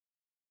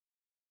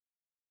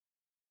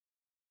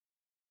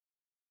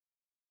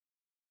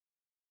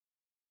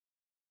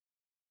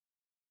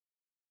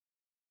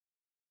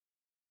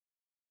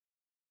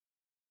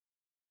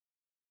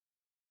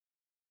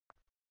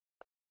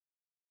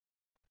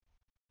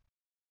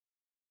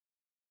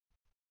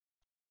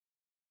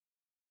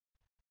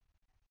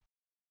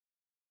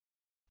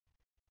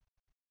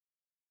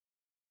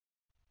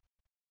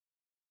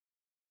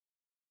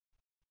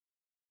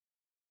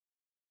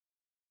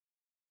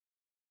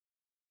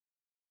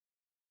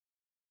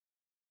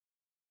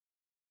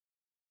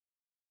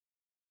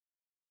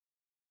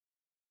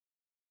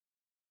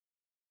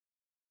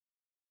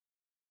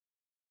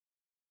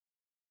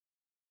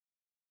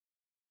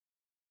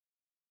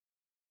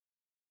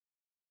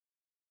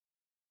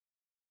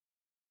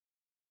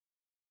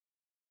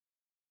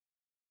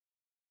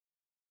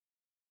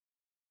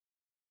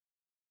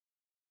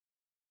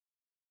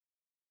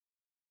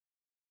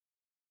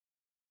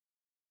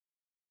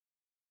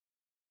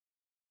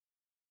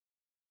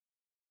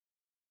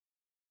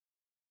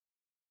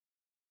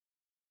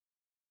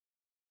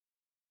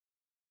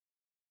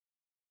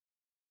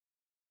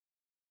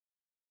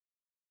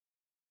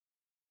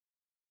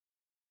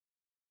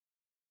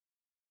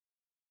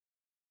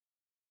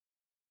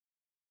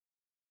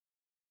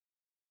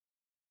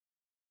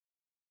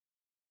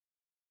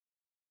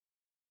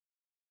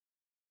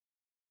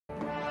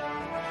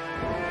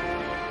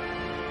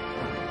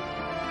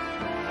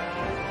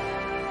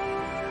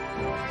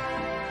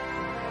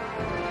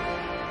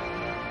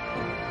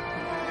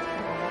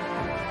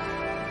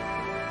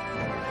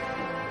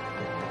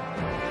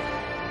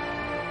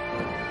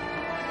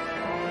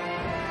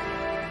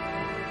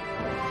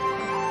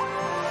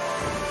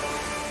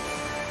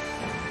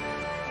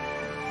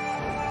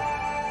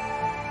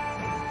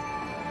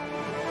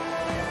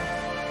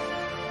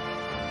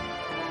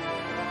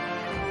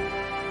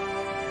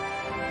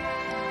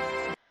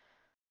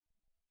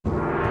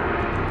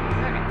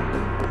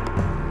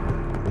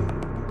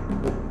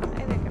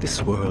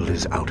This world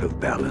is out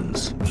of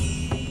balance.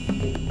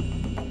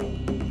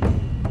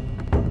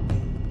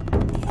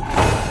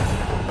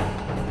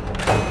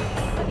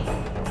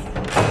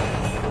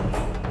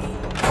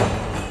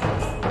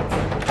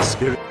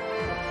 Spirit.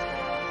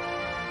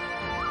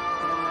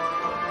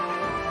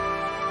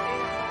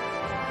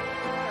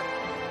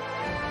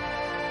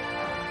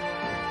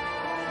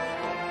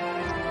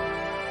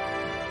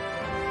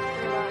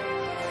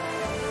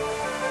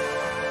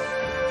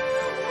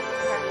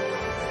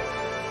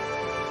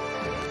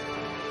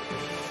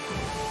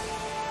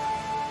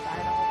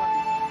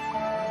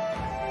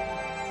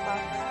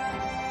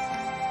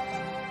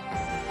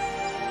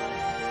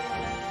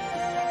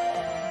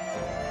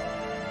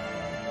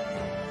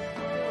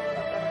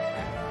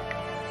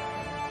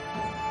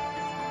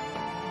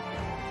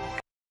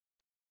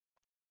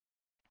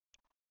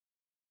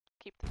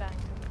 Keep the bang to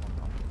the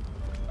normal.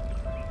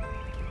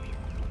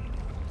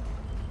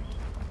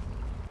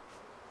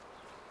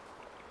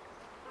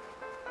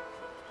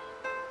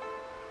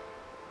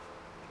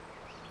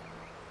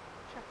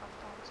 Check on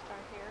Dawnstar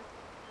here.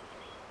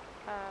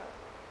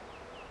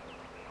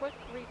 Quick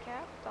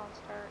recap,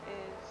 Dawnstar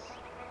is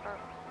our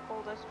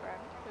oldest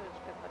friend who's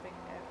been living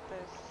at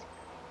this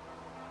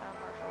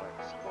martial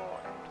arts school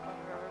in Twin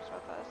Rivers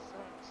with us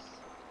since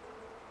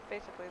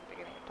basically the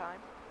beginning of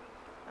time.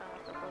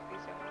 For both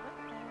these young women,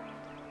 and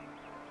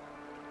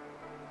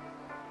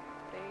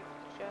they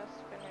just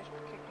finished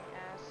kicking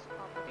ass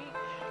on the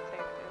beach,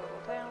 saved the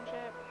little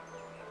township,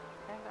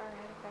 and are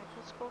heading back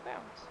to school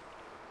grounds.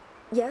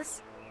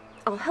 Yes?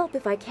 I'll help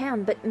if I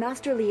can, but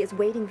Master Lee is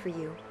waiting for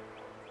you.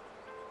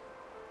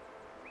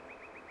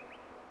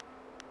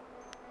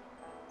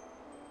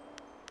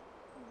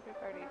 We've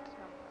already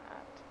done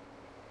that.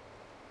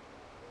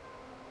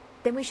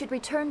 Then we should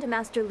return to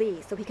Master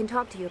Lee so he can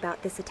talk to you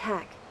about this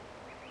attack.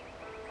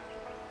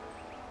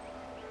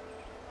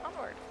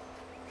 Onward.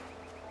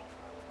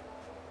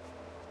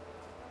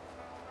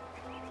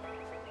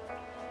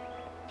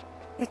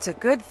 It's a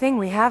good thing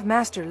we have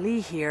Master Lee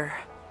here.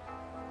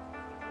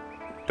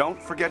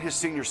 Don't forget his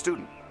senior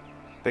student.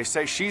 They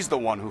say she's the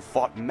one who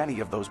fought many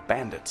of those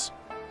bandits.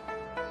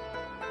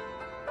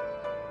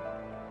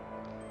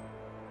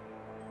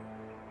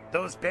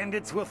 Those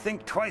bandits will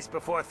think twice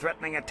before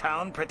threatening a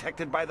town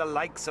protected by the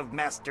likes of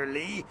Master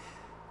Lee.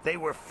 They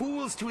were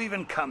fools to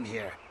even come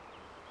here.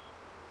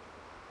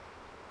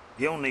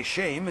 The only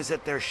shame is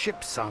that their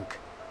ship sunk.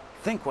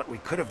 Think what we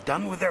could have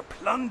done with their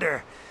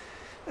plunder.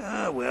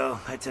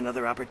 Well, that's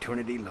another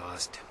opportunity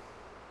lost.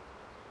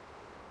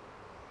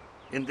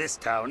 In this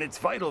town, it's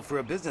vital for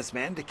a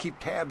businessman to keep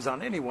tabs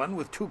on anyone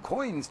with 2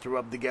 coins to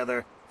rub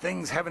together.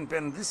 Things haven't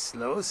been this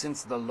slow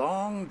since the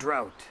long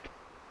drought.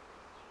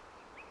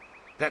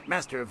 That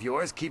master of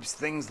yours keeps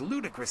things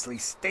ludicrously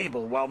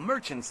stable while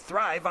merchants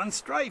thrive on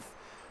strife.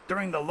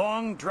 During the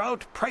long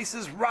drought,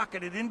 prices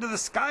rocketed into the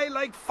sky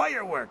like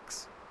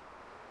fireworks.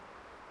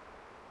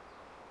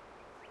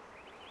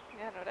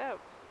 Yeah, no doubt.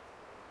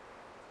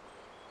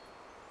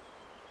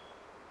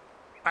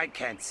 I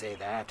can't say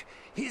that.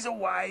 He's a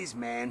wise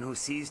man who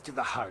sees to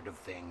the heart of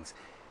things.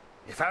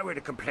 If I were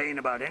to complain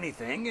about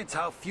anything, it's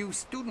how few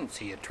students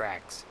he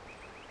attracts.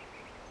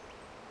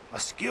 A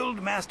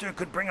skilled master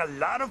could bring a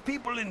lot of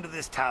people into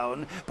this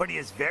town, but he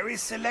is very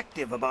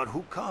selective about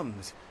who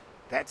comes.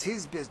 That's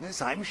his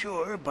business, I'm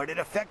sure, but it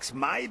affects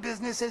my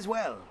business as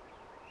well.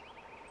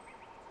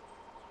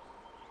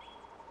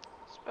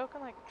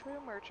 Spoken like a true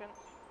merchant.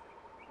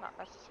 Not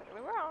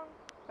necessarily wrong,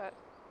 but...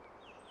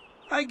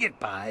 I get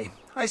by.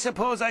 I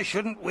suppose I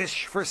shouldn't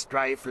wish for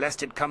strife,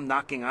 lest it come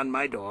knocking on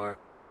my door.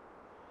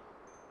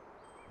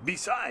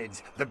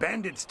 Besides, the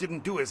bandits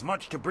didn't do as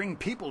much to bring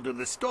people to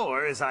the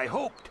store as I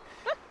hoped.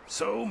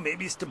 So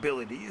maybe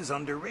stability is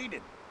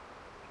underrated.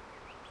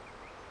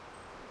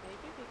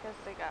 Maybe because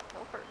they got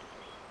pilfered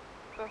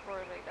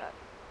before they got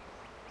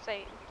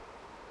saved.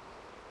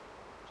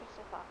 Just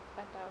a thought,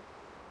 Bento.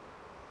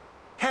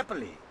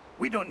 Happily.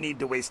 We don't need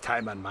to waste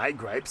time on my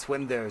gripes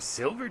when there's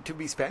silver to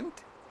be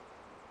spent.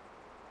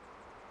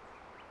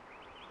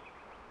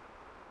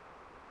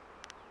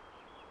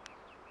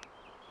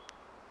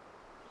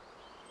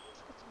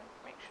 Let's get some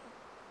information.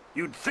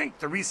 You'd think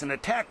the recent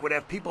attack would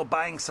have people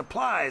buying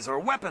supplies or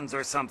weapons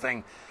or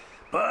something.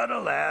 But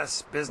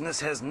alas,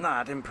 business has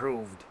not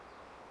improved.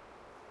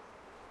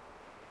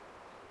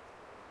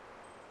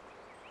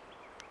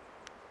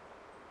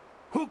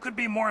 Who could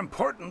be more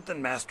important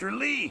than Master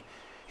Lee?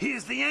 He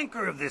is the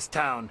anchor of this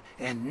town,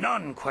 and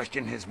none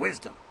question his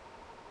wisdom.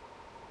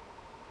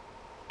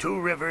 Two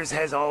Rivers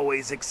has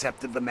always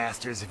accepted the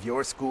masters of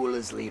your school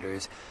as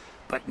leaders,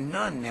 but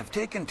none have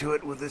taken to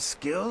it with the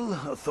skill,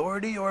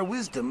 authority, or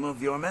wisdom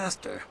of your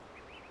master.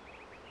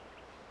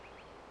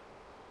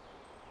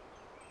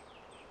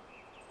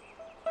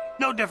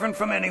 No different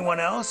from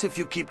anyone else. If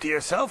you keep to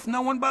yourself,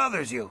 no one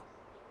bothers you.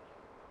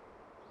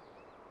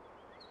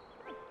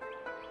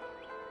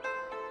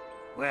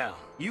 Well,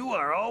 you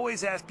are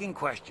always asking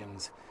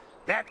questions.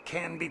 That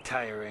can be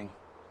tiring.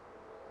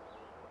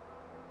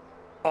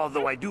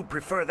 Although I do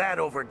prefer that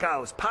over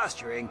Gao's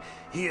posturing,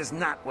 he is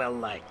not well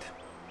liked.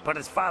 but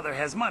his father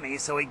has money,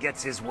 so he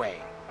gets his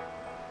way.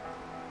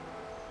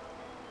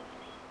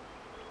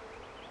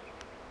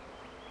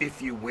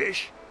 If you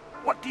wish,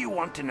 what do you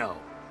want to know?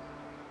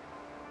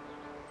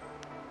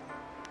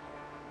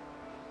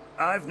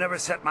 I've never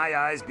set my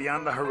eyes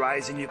beyond the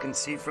horizon you can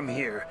see from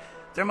here.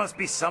 There must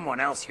be someone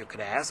else you could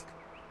ask.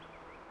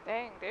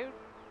 Dang, dude.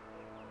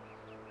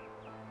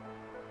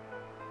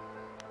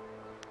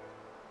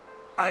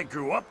 I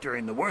grew up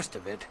during the worst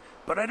of it,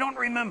 but I don't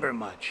remember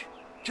much.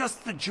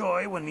 Just the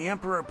joy when the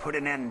Emperor put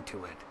an end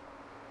to it.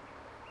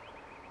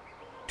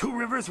 Two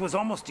Rivers was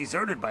almost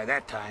deserted by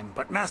that time,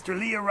 but Master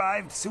Li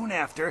arrived soon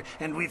after,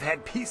 and we've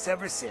had peace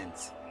ever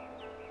since.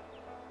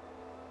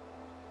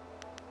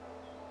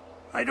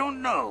 I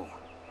don't know.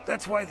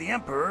 That's why the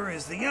Emperor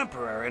is the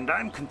Emperor, and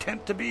I'm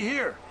content to be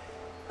here.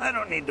 I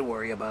don't need to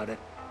worry about it.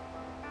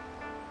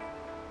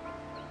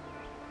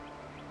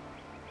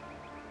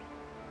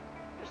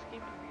 Just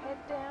keep your head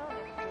down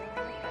and doing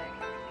your thing.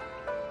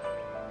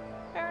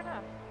 Fair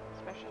enough,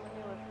 especially when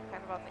you live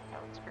kind of on the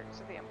outskirts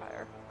of the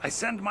Empire. I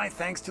send my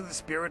thanks to the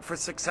Spirit for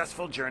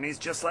successful journeys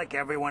just like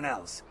everyone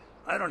else.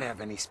 I don't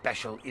have any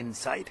special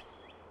insight.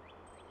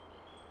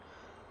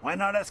 Why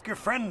not ask your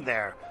friend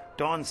there?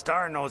 Dawn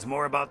Star knows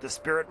more about the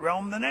Spirit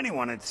Realm than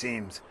anyone, it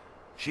seems.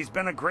 She's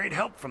been a great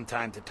help from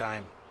time to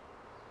time.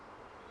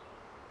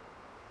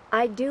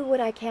 I do what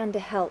I can to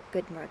help,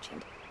 good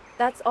merchant.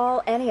 That's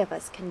all any of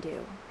us can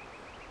do.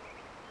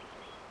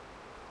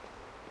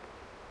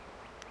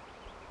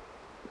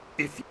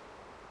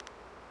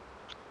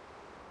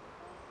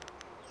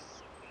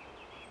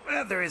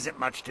 Well, there isn't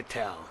much to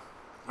tell.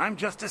 I'm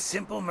just a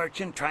simple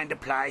merchant trying to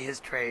ply his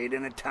trade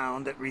in a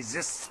town that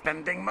resists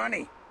spending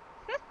money.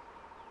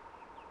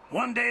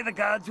 One day the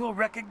gods will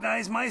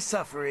recognize my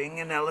suffering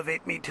and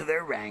elevate me to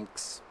their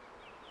ranks.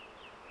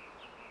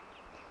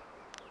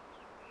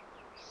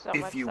 So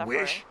If much you suffering.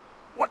 wish,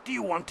 what do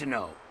you want to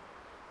know?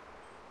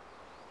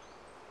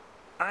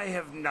 I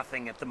have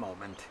nothing at the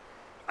moment.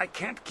 I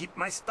can't keep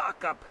my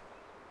stock up.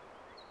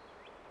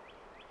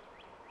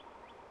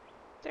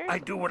 Seriously? I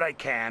do what I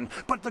can,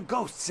 but the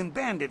ghosts and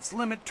bandits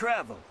limit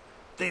travel.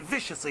 They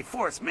viciously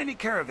force many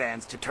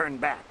caravans to turn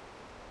back.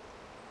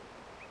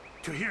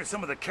 To hear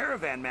some of the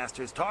caravan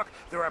masters talk,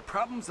 there are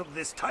problems of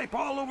this type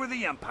all over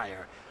the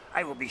Empire.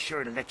 I will be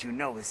sure to let you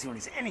know as soon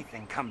as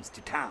anything comes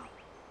to town.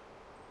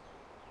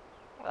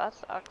 Well, that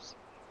sucks.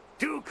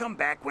 Do come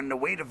back when the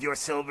weight of your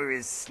silver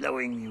is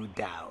slowing you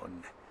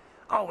down.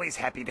 Always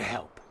happy to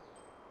help.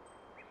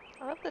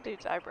 I love the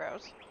dude's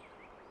eyebrows.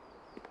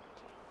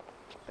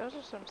 Those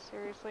are some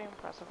seriously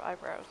impressive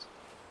eyebrows.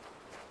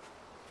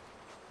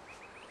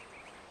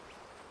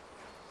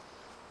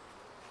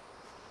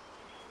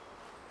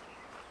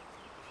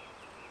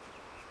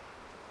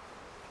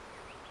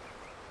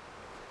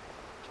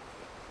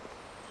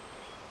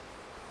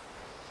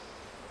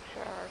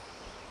 Sure, our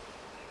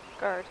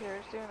guard here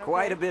is doing okay.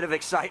 Quite a bit of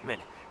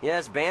excitement.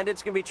 Yes,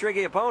 bandits can be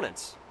tricky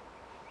opponents.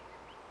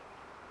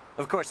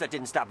 Of course, that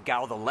didn't stop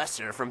Gao the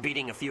Lesser from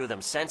beating a few of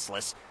them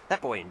senseless.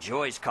 That boy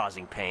enjoys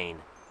causing pain.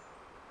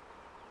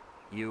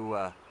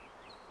 You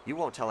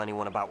won't tell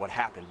anyone about what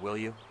happened, will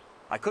you?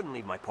 I couldn't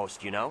leave my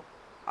post, you know.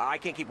 I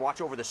can't keep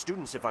watch over the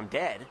students if I'm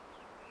dead.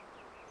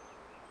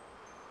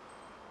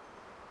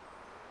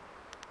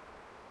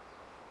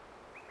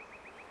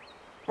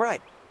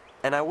 Right,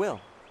 and I will,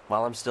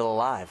 while I'm still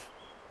alive.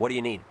 What do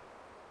you need?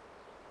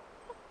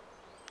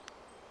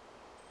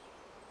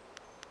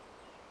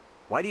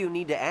 Why do you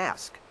need to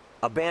ask?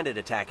 A bandit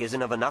attack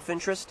isn't of enough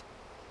interest?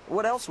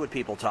 What else would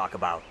people talk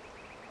about?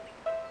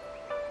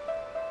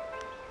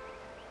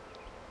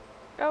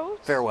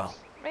 Ghosts? Farewell.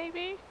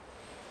 Maybe?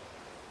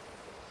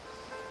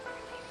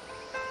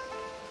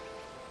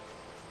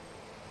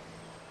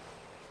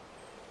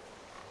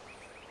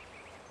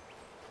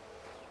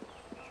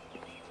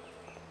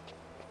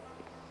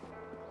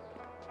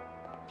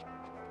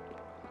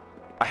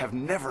 I have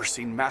never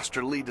seen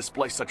Master Li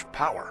display such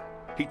power.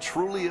 He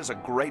truly is a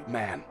great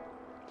man.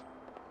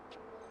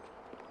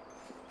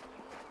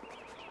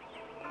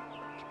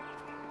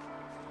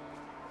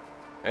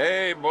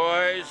 Hey,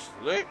 boys,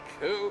 look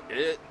who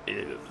it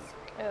is.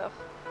 Ugh.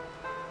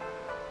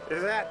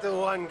 Is that the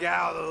one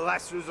gal the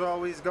Lesser's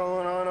always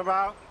going on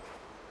about?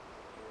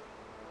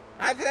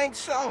 I think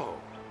so.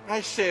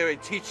 I say we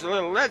teach a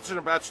little lesson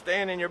about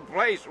staying in your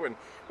place when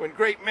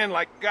great men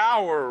like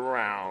Gao are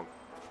around.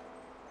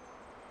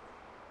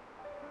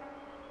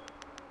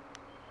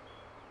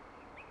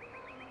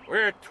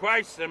 We're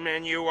twice the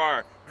men you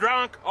are,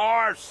 drunk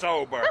or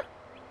sober.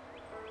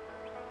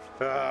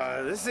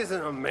 This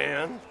isn't a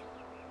man.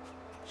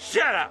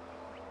 Shut up!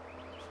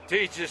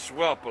 Teach this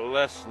whelp a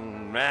lesson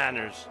in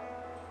manners.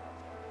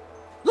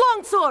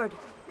 Longsword!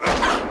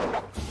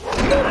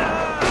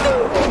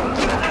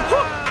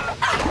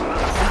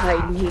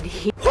 I need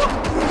heat.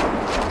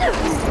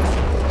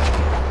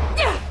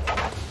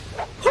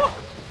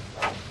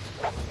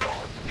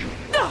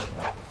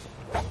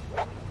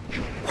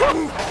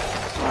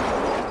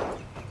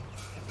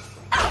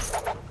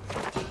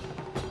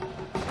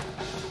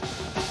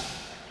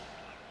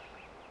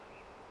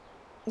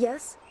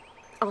 Yes?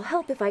 I'll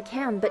help if I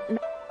can, but...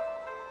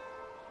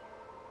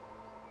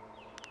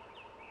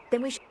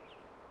 Then we should...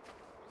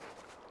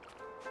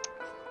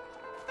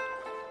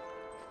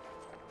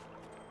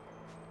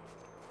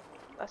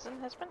 Lesson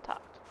has been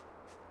taught.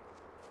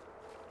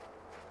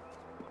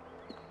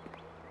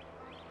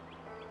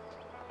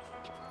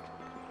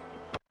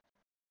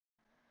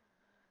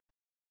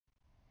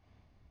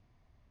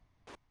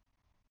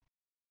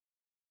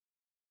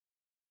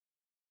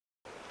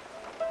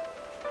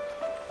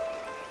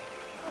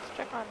 Let's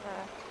check on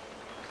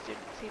the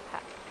student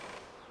CPAP.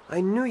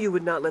 I knew you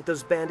would not let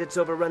those bandits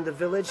overrun the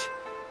village.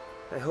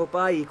 I hope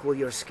I equal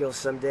your skill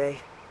someday.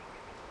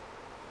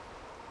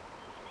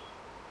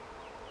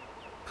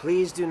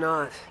 Please do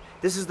not.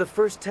 This is the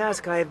first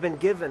task I have been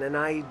given, and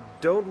I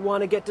don't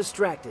want to get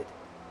distracted.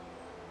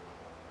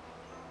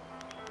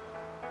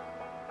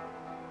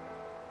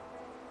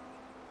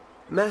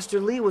 Master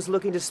Li was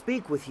looking to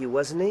speak with you,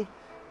 wasn't he?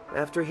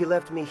 After he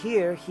left me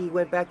here, he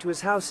went back to his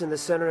house in the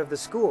center of the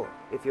school,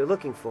 if you're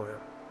looking for him.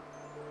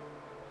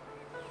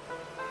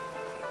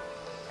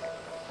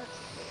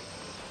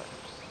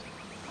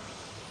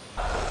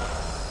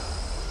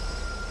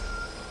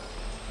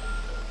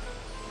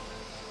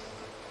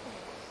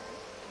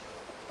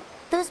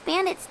 Those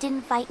bandits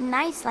didn't fight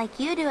nice like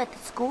you do at the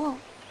school.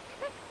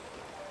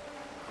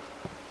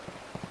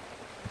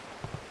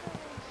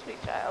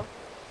 Sweet child.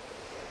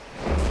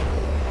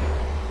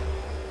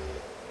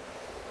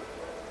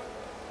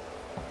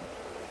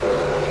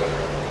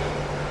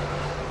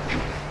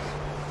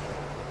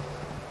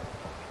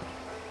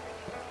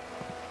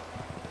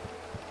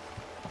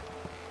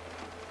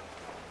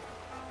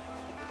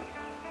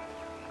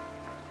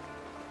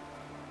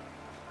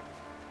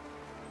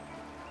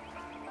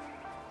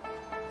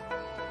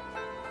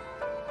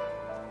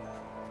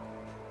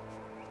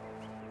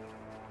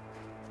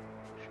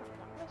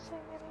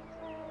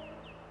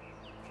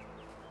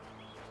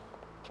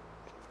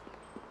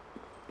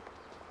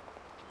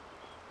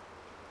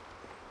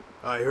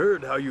 I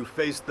heard how you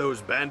faced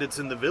those bandits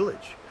in the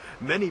village.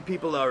 Many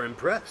people are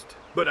impressed,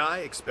 but I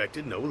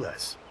expected no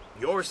less.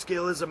 Your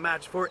skill is a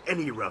match for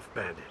any rough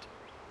bandit.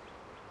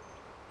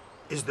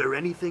 Is there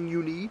anything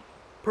you need?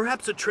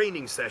 Perhaps a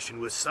training session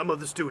with some of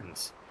the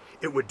students.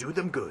 It would do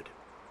them good.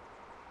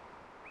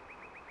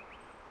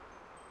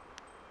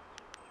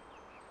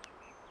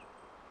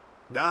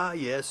 Ah,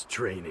 yes,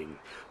 training.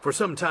 For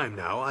some time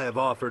now, I have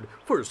offered,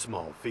 for a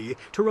small fee,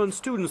 to run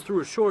students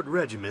through a short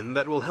regimen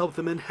that will help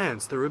them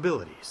enhance their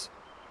abilities.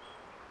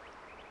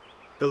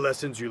 The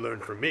lessons you learn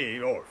from me,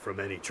 or from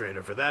any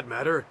trainer for that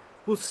matter,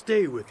 will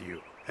stay with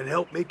you and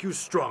help make you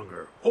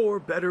stronger or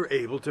better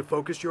able to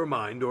focus your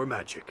mind or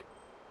magic.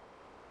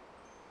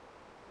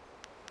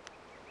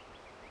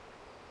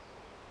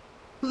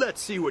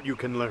 Let's see what you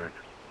can learn.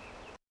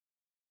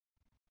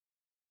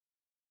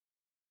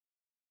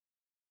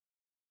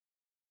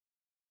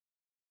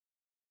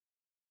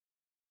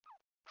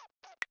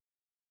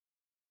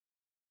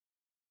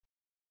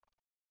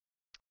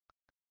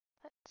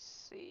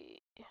 Let's see.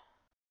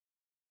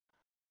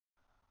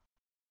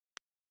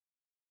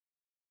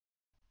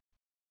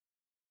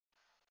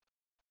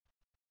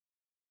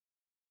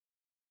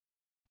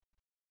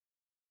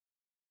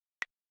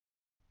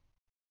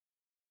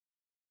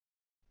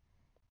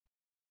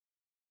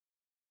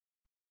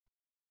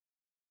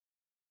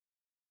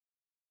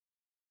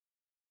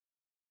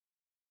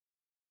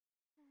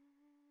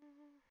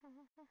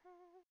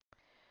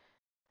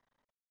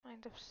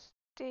 Mind of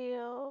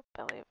steel,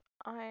 belly of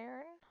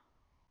iron.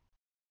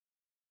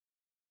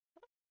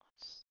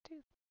 Let's do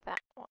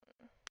that one.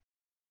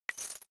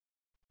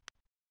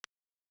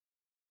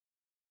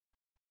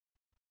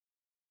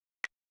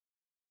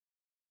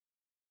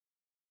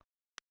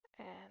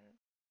 And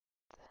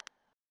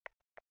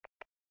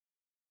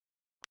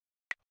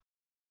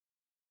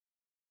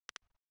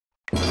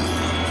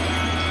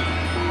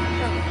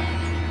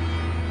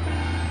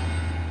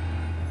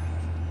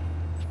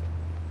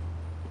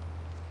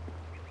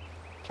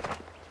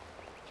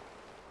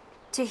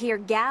To hear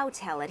Gao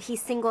tell it, he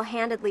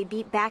single-handedly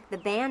beat back the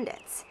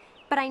bandits.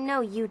 But I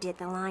know you did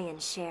the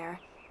lion's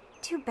share.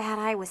 Too bad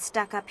I was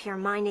stuck up here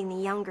minding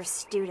the younger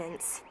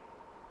students.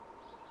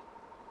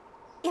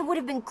 It would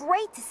have been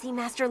great to see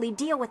Master Li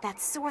deal with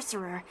that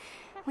sorcerer.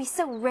 We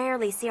so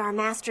rarely see our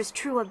master's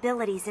true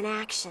abilities in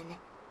action.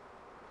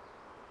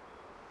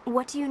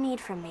 What do you need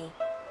from me?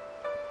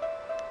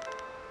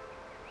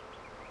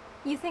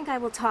 You think I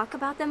will talk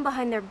about them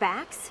behind their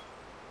backs?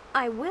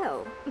 I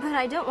will, but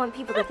I don't want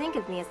people to think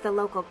of me as the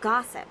local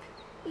gossip,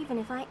 even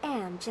if I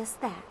am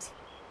just that.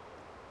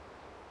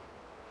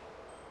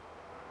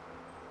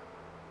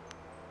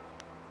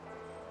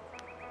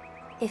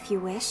 If you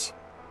wish,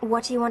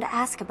 what do you want to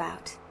ask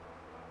about?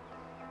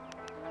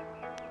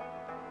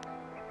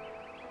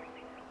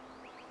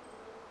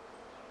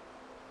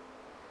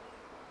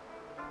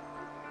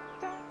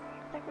 I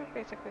think we've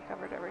basically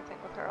covered everything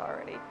with her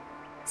already.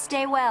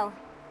 Stay well.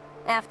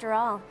 After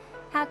all,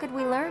 how could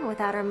we learn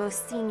without our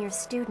most senior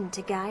student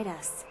to guide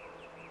us?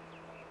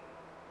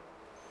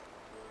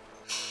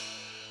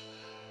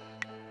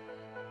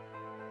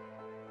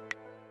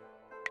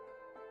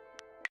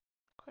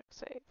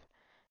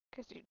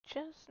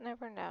 just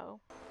never know.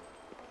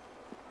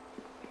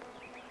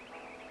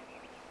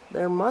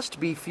 There must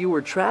be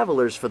fewer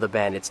travelers for the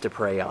bandits to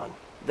prey on.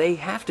 They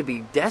have to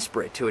be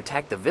desperate to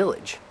attack the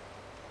village.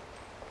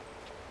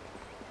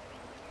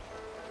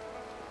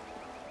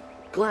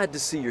 Glad to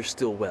see you're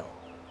still well.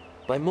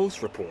 By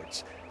most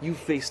reports, you've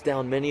faced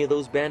down many of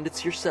those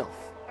bandits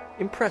yourself.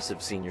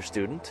 Impressive, senior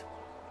student.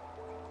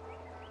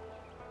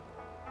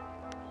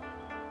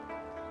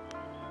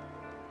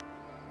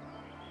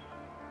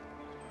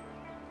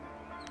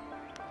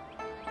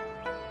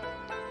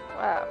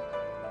 Wow.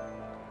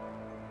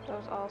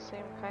 Those all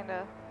seem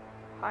kinda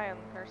high on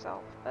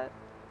herself, but...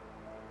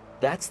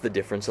 That's the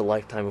difference a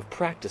lifetime of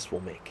practice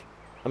will make.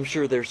 I'm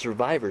sure their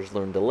survivors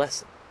learned a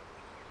lesson.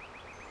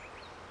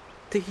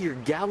 To hear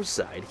Gao's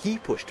side, he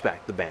pushed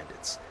back the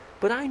bandits,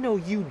 but I know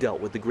you dealt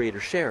with the greater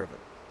share of it.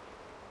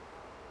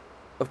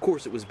 Of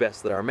course, it was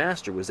best that our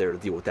master was there to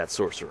deal with that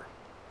sorcerer.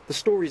 The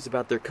stories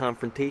about their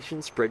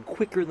confrontation spread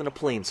quicker than a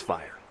plane's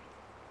fire.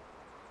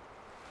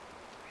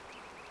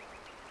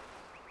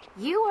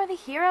 You are the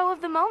hero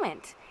of the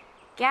moment.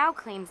 Gao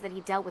claims that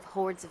he dealt with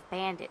hordes of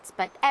bandits,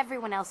 but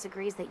everyone else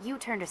agrees that you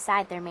turned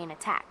aside their main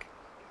attack.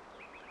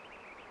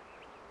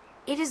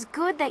 It is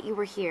good that you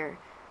were here.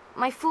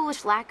 My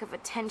foolish lack of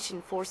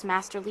attention forced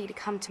Master Li to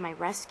come to my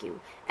rescue,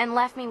 and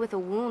left me with a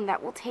wound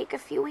that will take a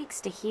few weeks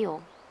to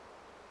heal.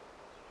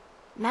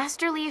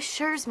 Master Li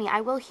assures me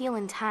I will heal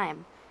in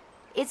time.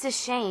 It's a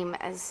shame,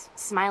 as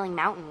Smiling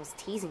Mountain was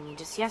teasing me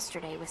just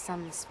yesterday with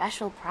some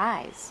special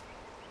prize.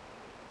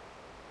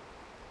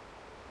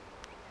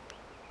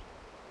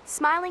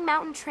 Smiling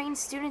Mountain trains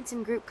students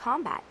in group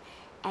combat,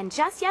 and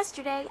just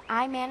yesterday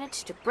I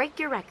managed to break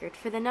your record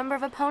for the number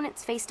of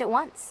opponents faced at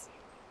once.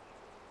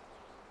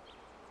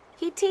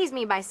 He teased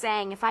me by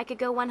saying if I could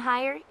go one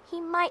higher, he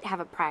might have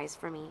a prize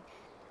for me.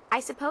 I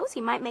suppose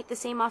he might make the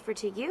same offer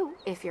to you,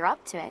 if you're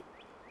up to it.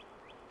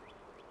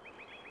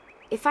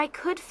 If I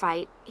could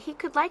fight, he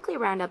could likely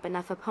round up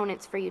enough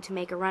opponents for you to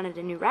make a run at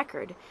a new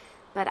record,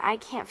 but I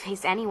can't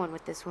face anyone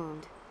with this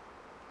wound.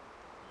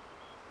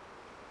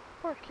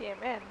 Poor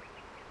Kiamin.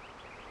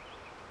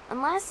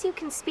 Unless you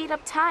can speed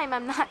up time,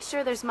 I'm not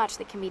sure there's much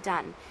that can be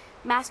done.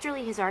 Master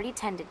Li has already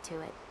tended to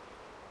it.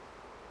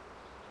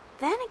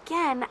 Then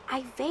again,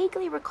 I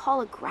vaguely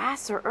recall a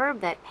grass or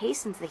herb that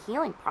hastens the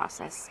healing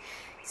process.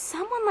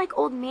 Someone like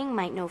Old Ming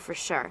might know for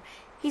sure.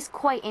 He's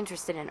quite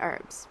interested in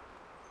herbs.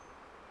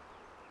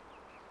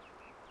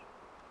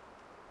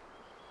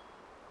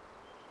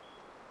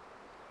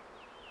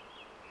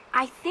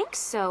 I think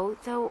so,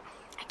 though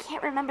I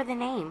can't remember the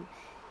name.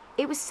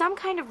 It was some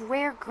kind of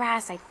rare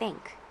grass, I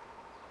think.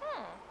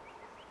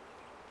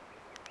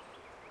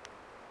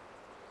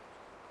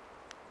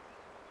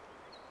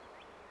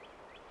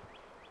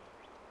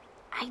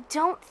 I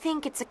don't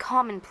think it's a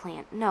common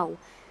plant, no.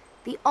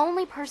 The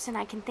only person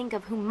I can think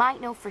of who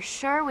might know for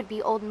sure would be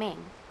Old Ming.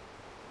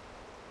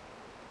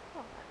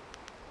 Well,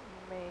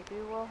 maybe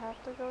we'll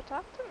have to go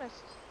talk to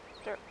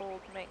Mr.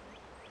 Old Ming.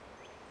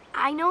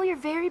 I know you're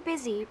very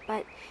busy,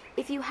 but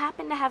if you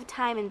happen to have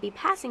time and be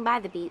passing by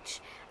the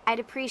beach, I'd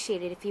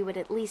appreciate it if you would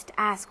at least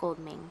ask Old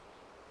Ming.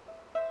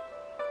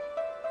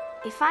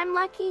 If I'm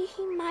lucky,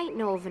 he might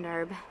know of an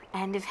herb,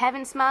 and if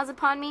heaven smiles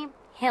upon me,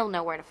 he'll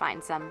know where to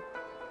find some.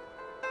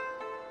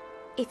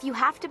 If you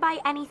have to buy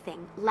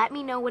anything, let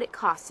me know what it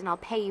costs and I'll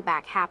pay you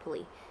back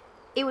happily.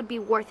 It would be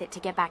worth it to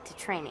get back to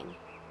training.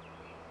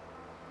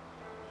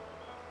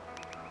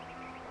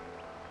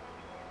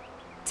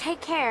 Take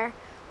care.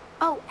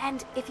 Oh,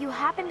 and if you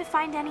happen to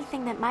find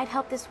anything that might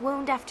help this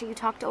wound after you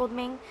talk to Old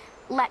Ming,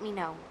 let me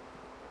know.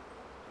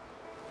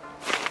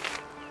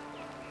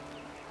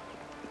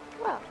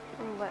 Well,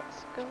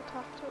 let's go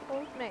talk to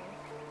Old Ming.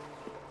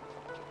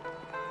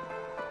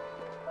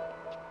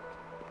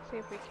 See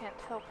if we can't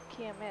help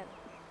Kiamin.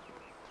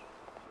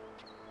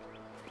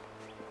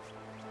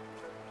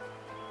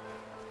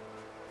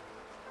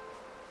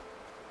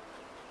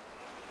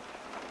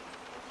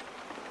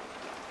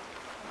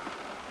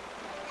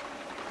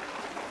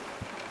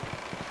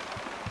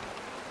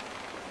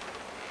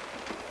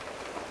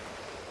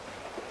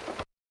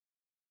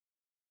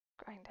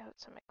 Grind out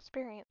some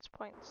experience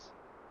points.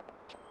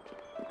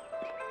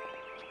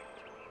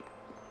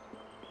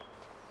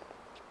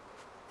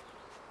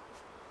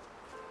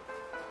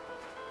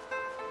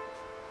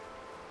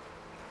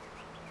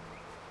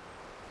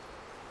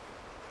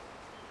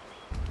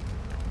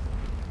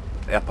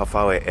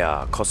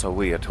 Epafau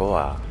kosawi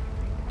toa.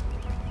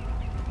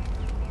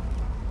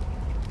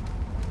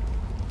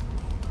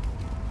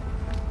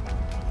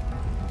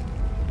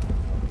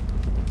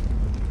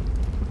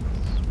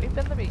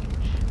 Sweeping the beach.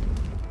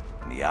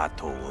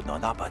 Niato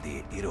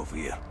nonabadi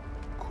irovir.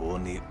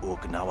 Kuni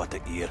ugnawata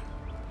ir.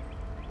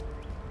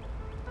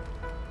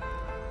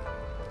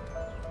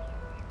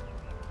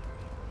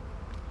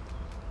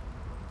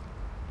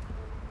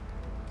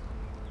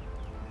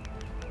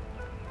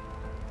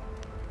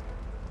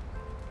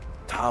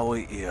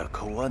 Tawi ir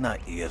kawana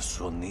ir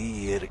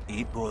sunir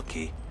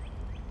iboki.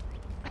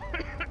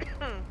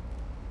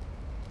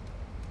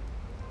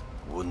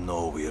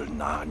 Uno will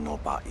na no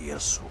ba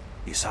irsu.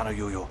 Isana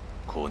yoyo.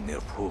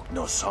 Konir puk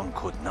no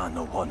sankut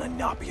nano wana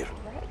napir.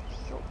 Red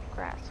silk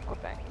grass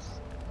clippings.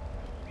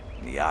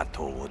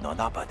 Niato no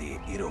napadi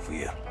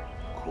irovir.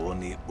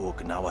 Koni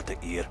uk nawata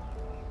ir.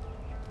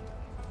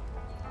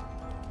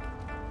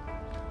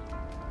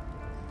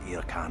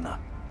 Irkana.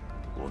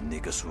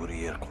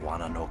 Unigasuri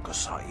kwana no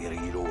kasa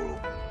iriro.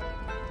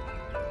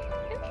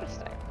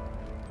 Interesting.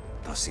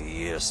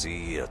 Tasi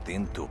si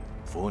tintu.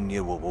 Fonye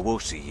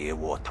wowosi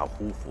wo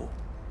tahufu.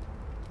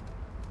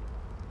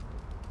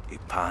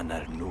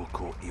 Ipanar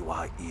nuko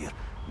iwa ir.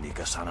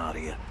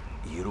 Nigasanarir.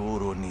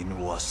 Iroro ni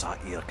nuwa sa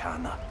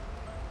irkana.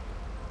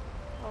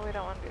 Well, we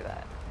don't want to do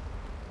that.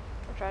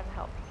 We're trying to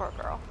help the poor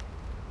girl.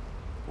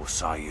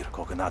 Usair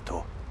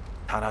kokonato.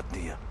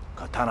 Tanatia.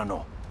 Katana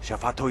no.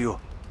 Shafatoyo.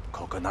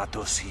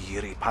 Kokonato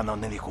siri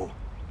panonelico.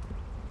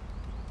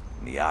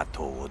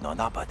 Niato no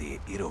napadi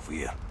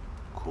irovir.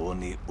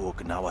 Koni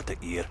uk nawata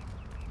ir.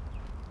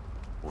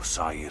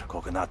 Usair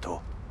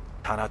kokonato.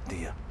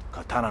 Tanatia.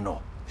 Katana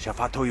no.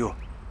 Shafatoyo.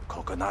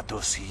 Kokonato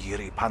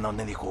siri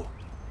panonelico.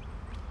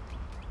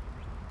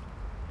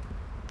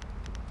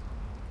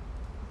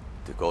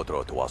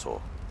 Tikotro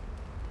tuaso.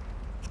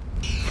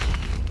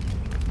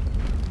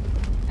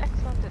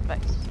 Excellent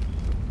advice.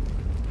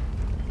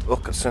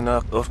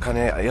 Okasana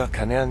okane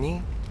ayakane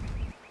ni?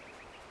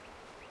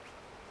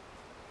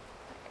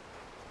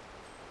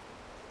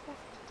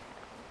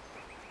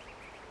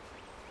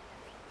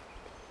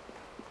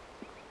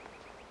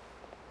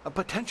 A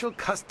potential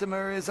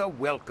customer is a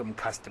welcome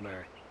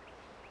customer.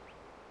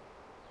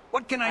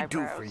 What can I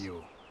do for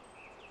you?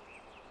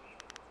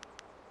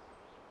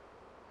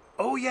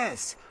 Oh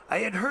yes, I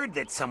had heard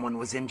that someone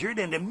was injured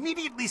and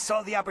immediately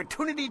saw the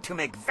opportunity to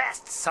make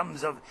vast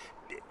sums of...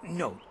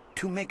 No,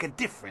 to make a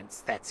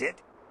difference, that's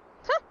it.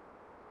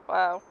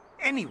 Wow.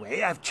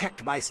 Anyway, I've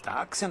checked my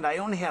stocks and I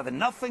only have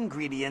enough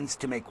ingredients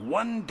to make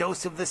 1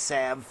 dose of the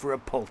salve for a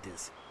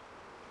poultice.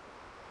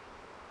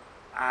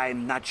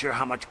 I'm not sure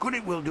how much good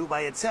it will do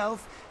by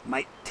itself.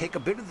 Might take a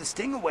bit of the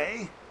sting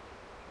away.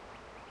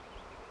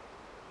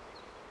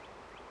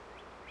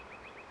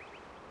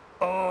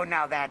 Oh,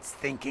 now that's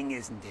thinking,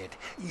 isn't it?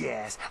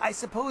 Yes, I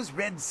suppose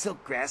red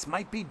silkgrass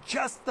might be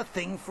just the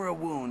thing for a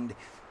wound.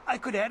 I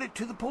could add it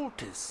to the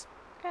poultice.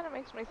 Kind of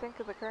makes me think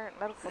of the current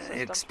medical system.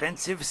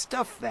 Expensive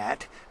stuff,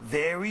 that.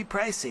 Very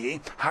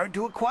pricey. Hard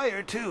to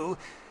acquire, too.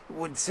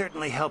 Would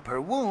certainly help her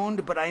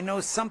wound, but I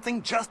know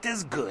something just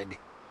as good.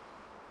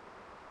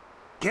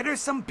 Get her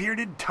some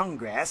bearded tongue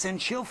grass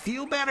and she'll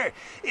feel better.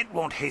 It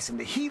won't hasten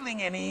the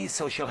healing any,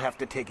 so she'll have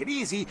to take it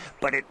easy,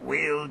 but it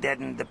will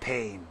deaden the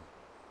pain.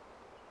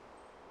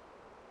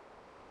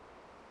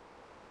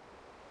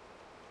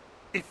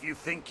 If you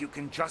think you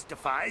can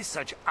justify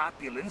such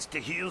opulence to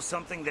heal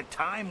something that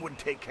time would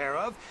take care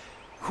of,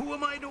 who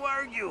am I to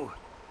argue?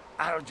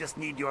 I'll just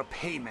need your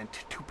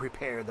payment to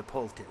prepare the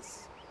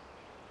poultice.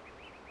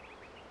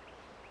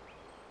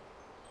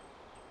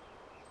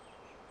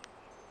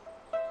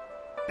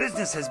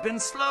 Business has been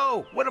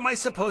slow. What am I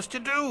supposed to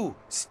do?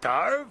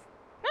 Starve?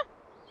 What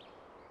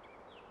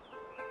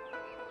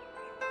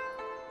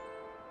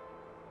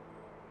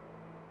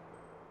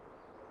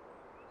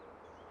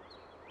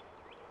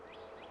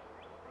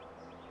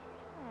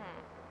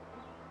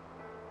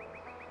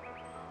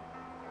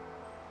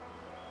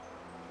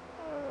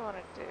do we want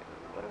to do?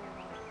 What do we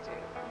want to do?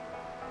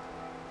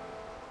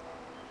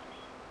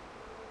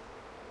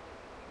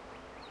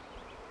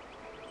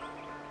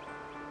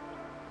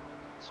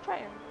 Let's try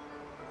him.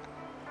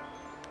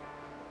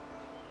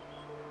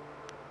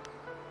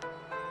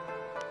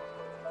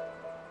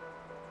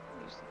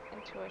 Use an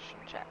intuition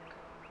check.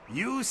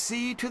 You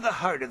see to the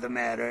heart of the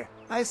matter.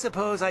 I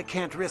suppose I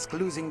can't risk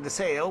losing the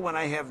sale when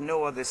I have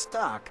no other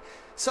stock,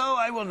 so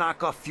I will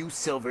knock a few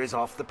silvers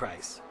off the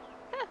price.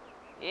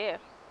 Yeah.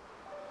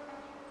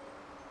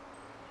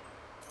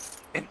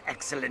 An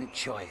excellent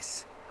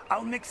choice.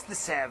 I'll mix the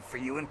salve for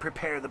you and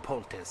prepare the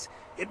poultice.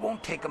 It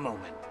won't take a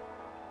moment.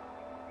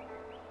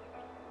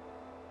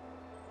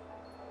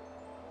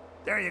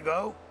 There you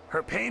go.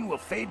 Her pain will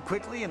fade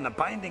quickly and the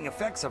binding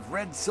effects of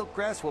red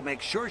silkgrass will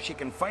make sure she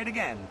can fight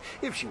again,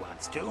 if she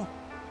wants to.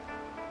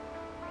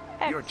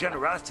 Your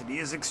generosity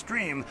is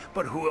extreme,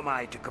 but who am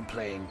I to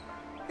complain?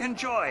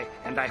 Enjoy,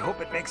 and I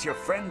hope it makes your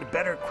friend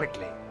better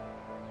quickly.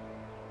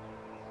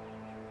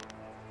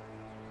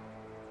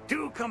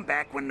 Do come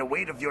back when the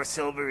weight of your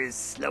silver is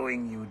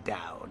slowing you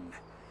down.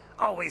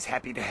 Always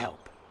happy to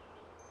help.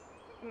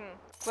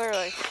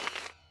 Clearly.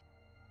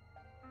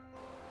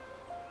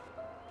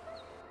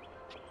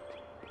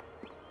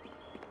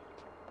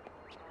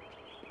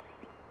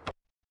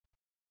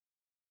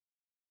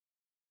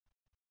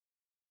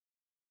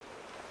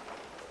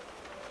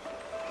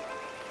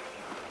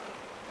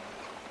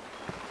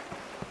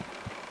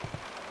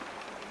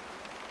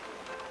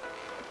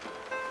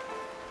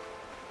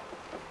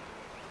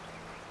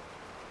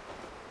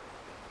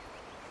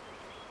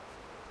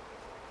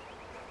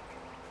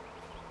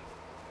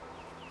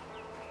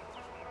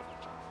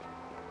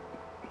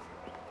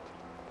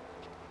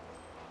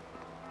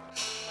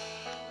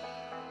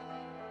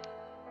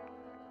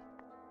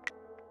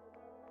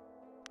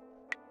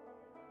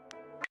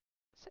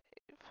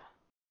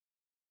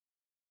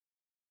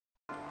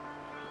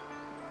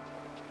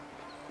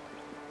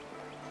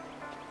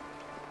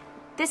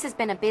 This has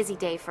been a busy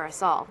day for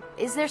us all.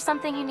 Is there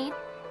something you need?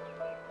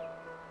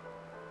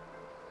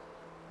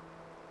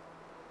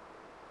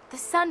 The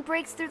sun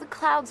breaks through the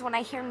clouds when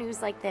I hear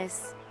news like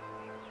this.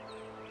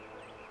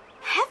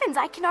 Heavens,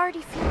 I can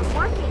already feel it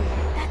working.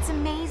 That's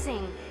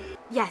amazing.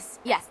 Yes,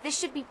 this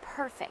should be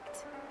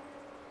perfect.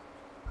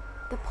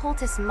 The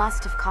poultice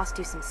must have cost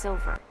you some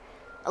silver.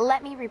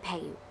 Let me repay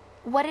you.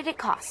 What did it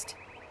cost?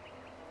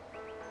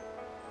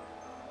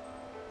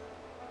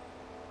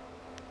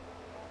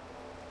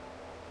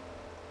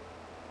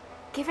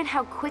 Given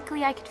how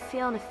quickly I could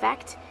feel an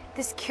effect,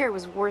 this cure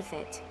was worth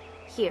it.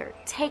 Here,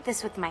 take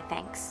this with my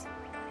thanks.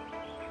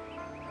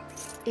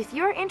 If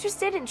you're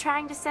interested in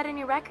trying to set a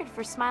new record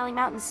for Smiling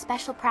Mountain's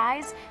special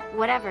prize,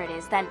 whatever it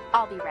is, then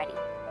I'll be ready.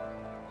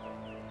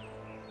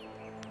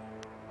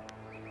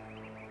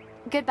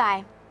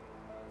 Goodbye.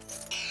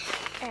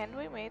 And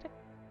we made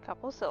a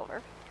couple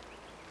silver.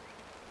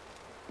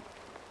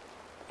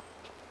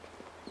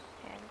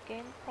 And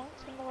gained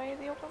points in the way of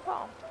the open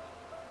palm.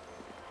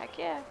 Heck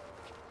yeah.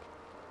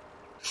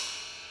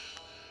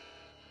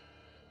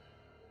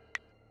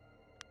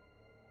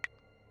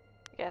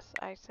 Yes,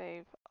 I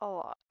save a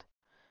lot.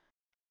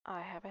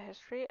 I have a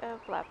history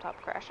of laptop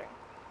crashing.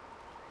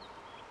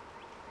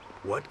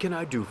 What can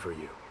I do for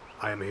you?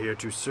 I am here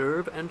to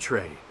serve and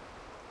train.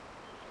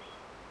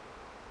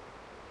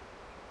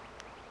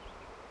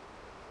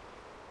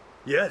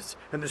 Yes,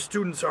 and the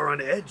students are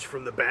on edge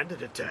from the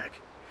bandit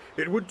attack.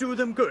 It would do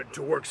them good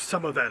to work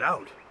some of that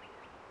out.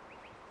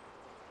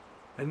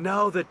 And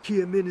now that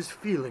Kia Min is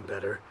feeling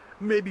better,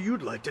 maybe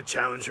you'd like to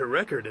challenge her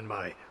record in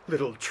my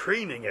little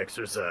training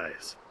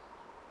exercise.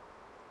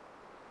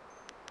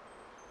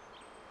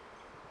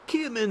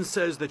 Kia Min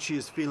says that she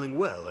is feeling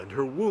well and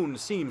her wound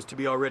seems to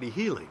be already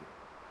healing.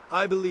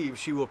 I believe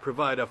she will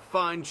provide a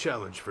fine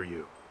challenge for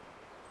you.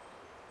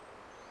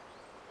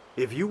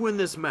 If you win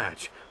this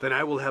match, then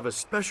I will have a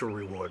special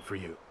reward for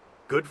you.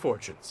 Good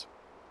fortunes.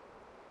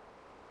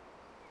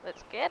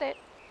 Let's get it.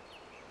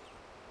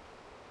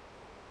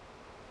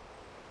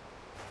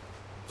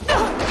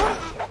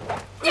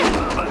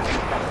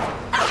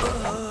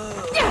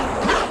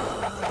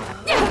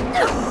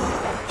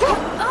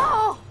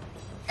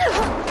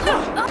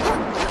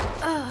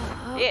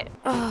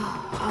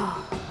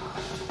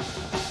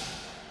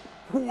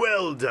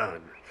 Well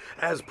done.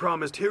 As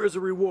promised, here is a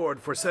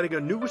reward for setting a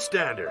new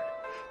standard.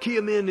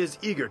 Kia Min is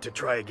eager to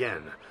try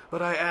again,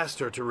 but I asked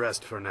her to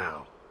rest for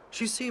now.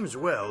 She seems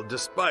well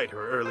despite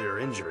her earlier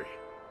injury.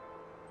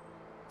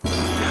 Is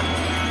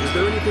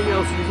there anything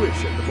else you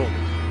wish at the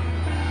moment?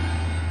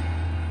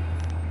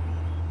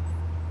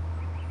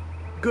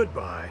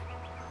 Goodbye.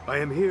 I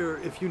am here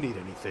if you need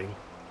anything.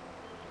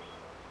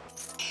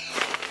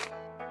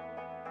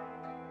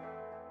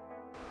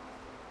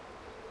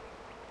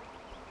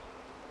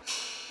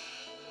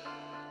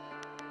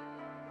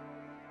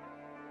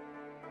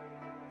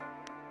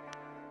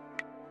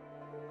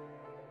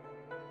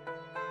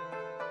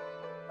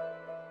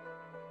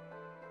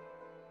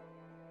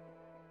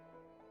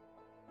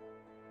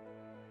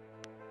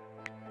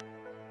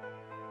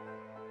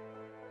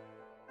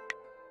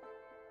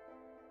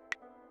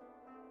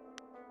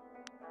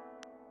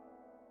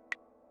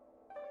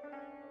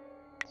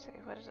 Let's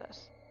see, what is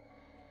this?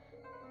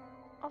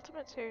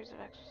 Ultimate series of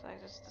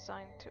exercises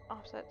designed to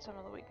offset some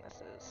of the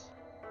weaknesses.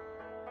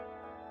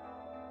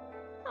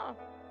 Oh.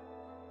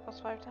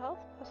 +5 to health,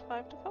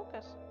 +5 to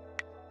focus.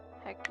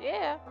 Heck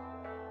yeah!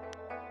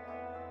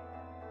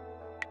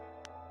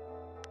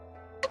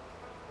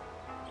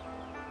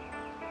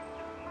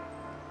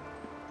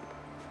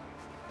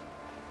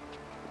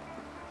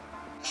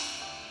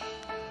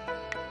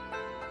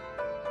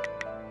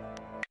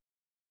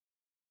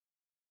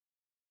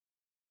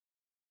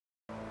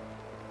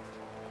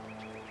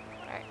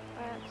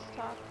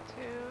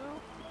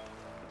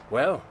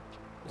 Well,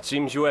 it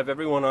seems you have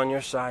everyone on your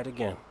side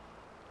again.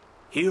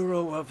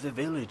 Hero of the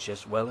village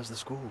as well as the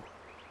school.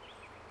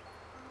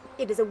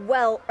 It is a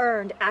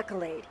well-earned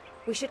accolade.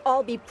 We should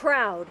all be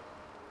proud.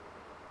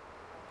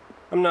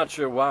 I'm not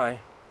sure why.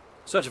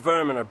 Such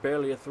vermin are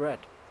barely a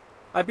threat.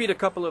 I beat a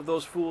couple of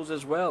those fools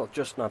as well,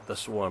 just not the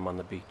swarm on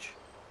the beach.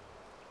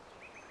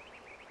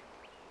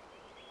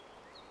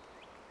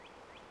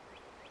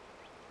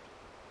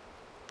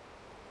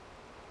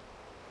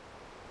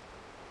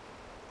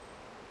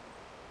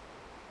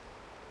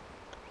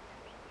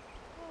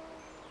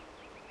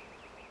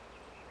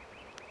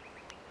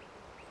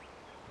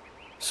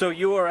 So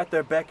you are at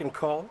their beck and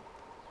call?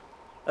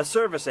 A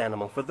service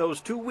animal for those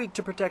too weak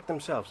to protect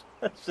themselves.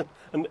 That's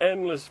an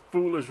endless,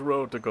 foolish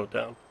road to go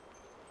down.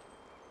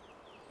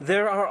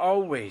 There are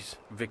always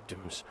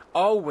victims,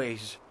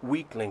 always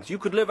weaklings. You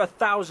could live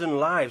 1,000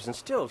 lives and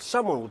still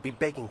someone would be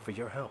begging for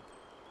your help.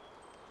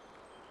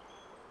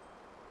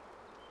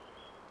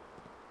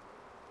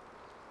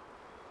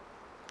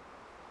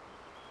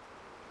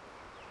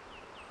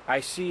 I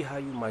see how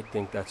you might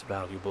think that's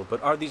valuable,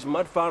 but are these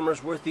mud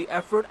farmers worth the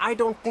effort? I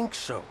don't think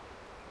so.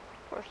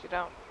 Of course you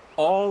don't.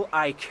 All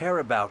I care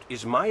about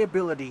is my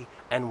ability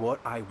and what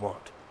I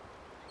want.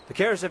 The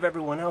cares of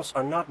everyone else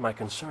are not my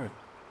concern.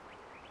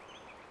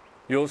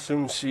 You'll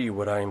soon see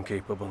what I am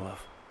capable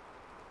of.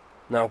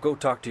 Now go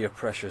talk to your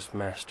precious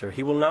master.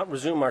 He will not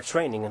resume our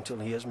training until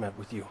he has met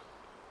with you.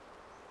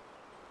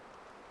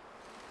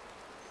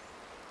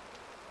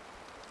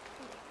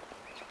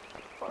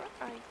 Before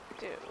I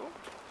do,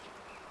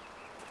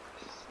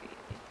 let's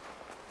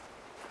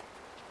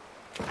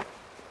see.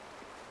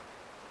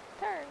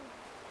 Turn.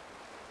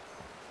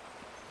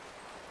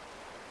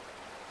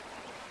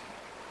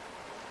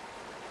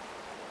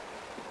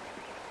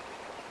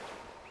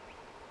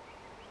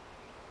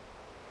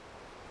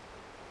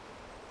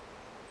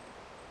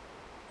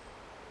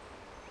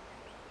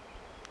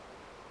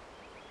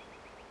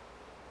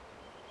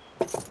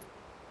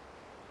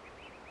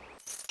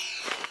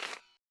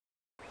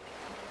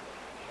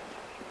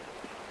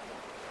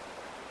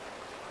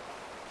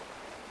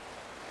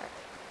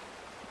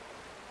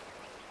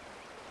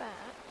 That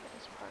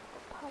is part of the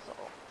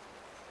puzzle.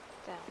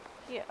 Down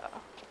here.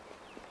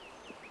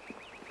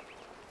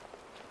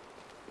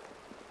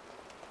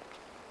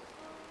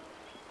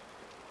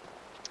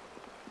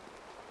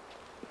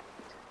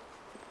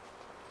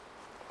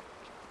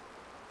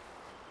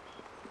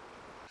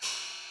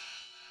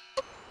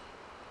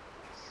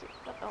 Let's see,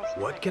 what else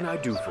What can I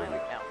do for you?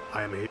 now?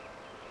 I am a...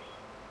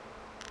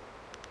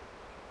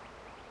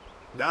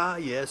 Ah,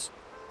 yes.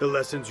 The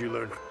lessons you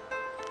learned.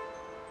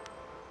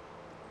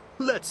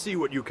 Let's see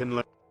what you can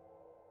learn.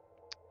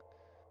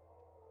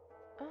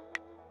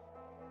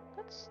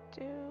 Let's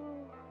do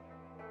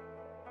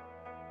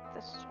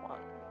this one.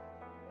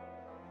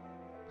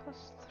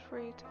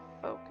 +3 to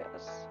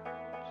focus.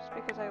 Just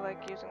because I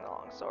like using the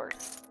long sword.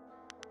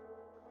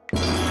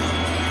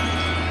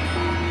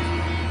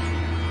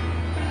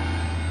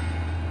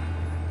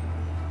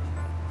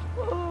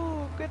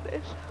 Oh,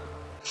 goodness.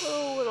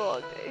 Oh, what a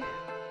long day.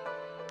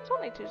 It's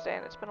only Tuesday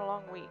and it's been a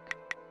long week.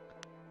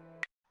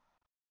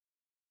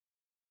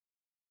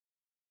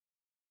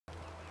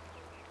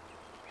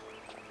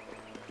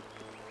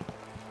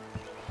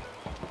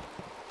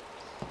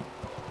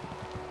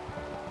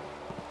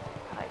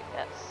 Ah,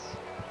 yes.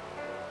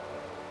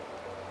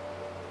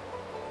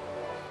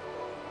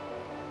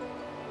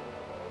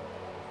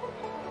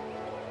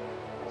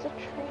 It's a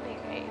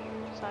training aid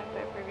designed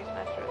by a previous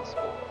master of the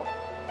school.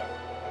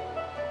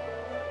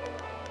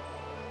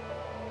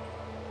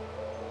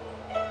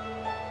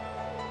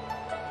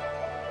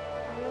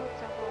 A real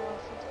example of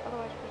lessons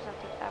otherwise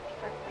presented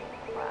abstractly in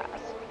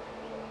class.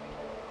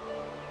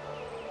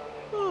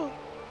 Oh,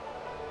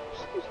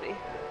 excuse me.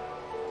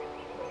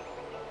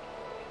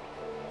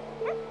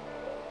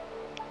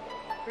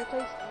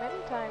 Replaced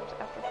many times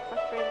after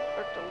frustrated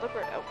or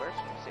deliberate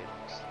outbursts from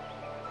students.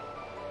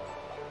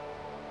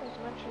 There's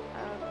mention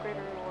of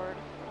greater reward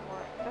for a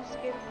more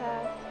investigative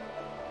path.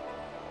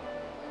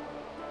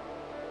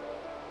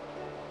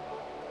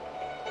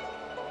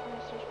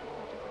 Masters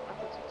prefer different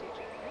methods of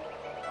teaching.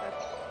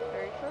 That's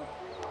very true.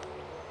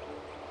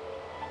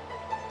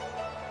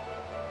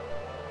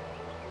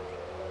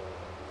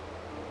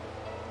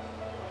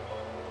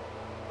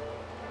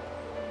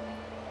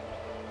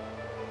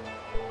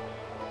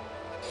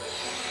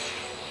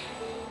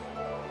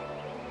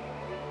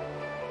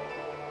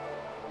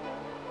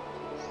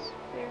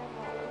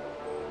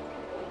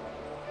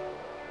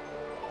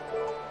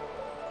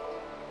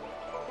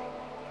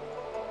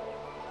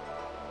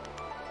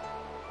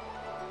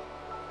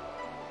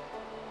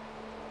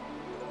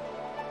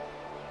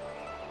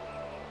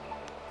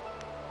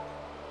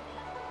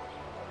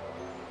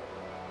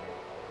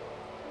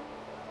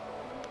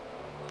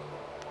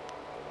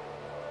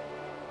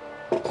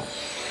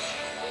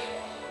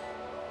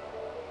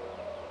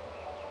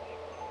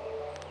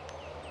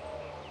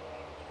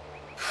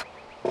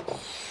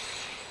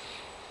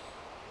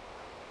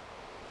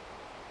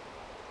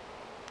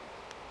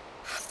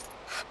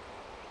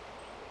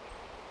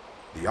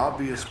 The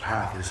obvious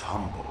path is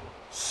humble,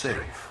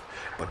 safe,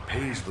 but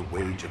pays the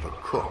wage of a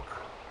cook,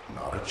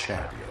 not a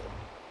champion.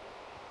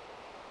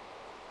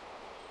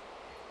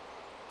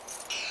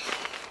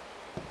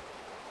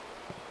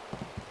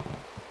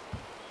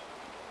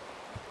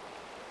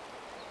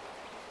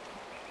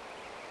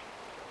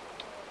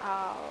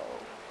 Oh.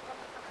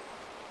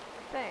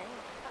 Thing.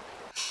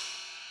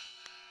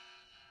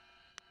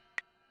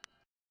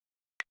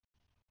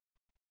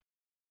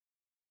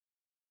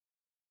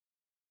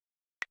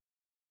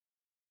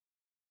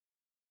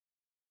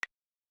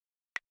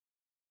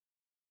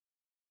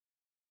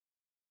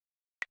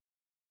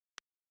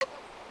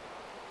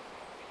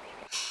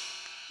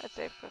 Let's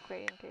save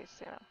quickly in case,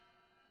 you know,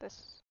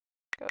 this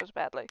goes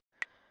badly.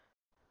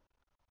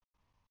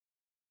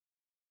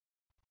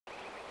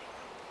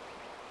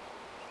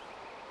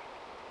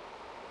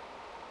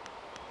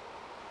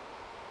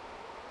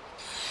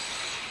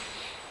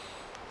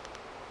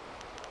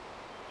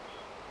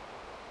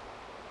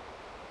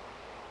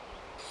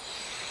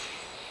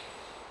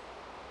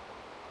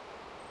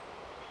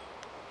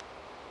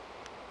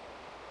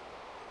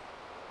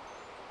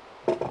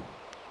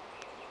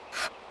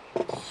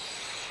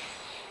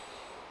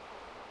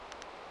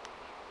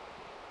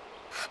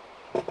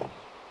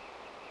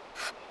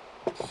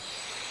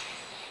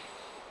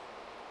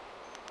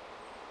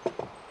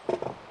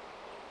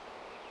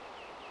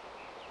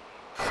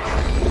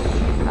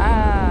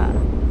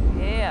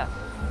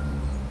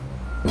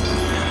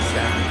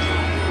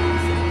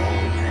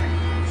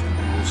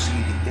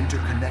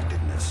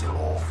 interconnectedness of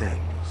all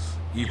things.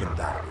 Even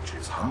that which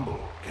is humble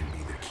can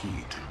be the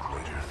key to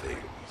greater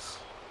things.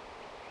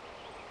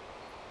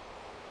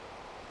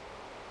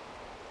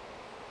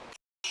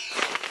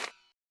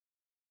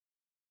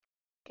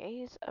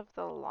 Gaze of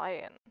the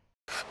Lion.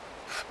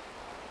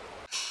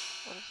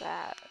 What is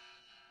that?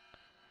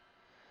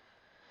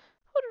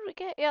 What did we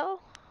get, yo?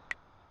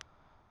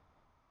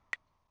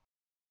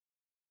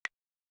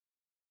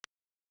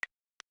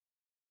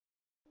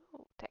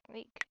 Ooh,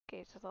 technique.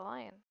 Gaze of the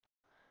Lion.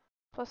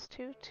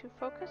 +2 to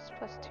focus,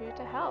 +2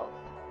 to health.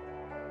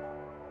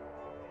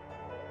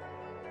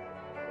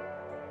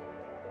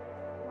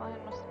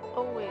 Lion must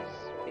always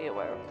be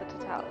aware of the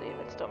totality of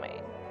its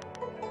domain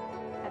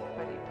and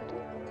ready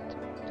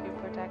to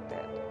protect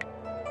it.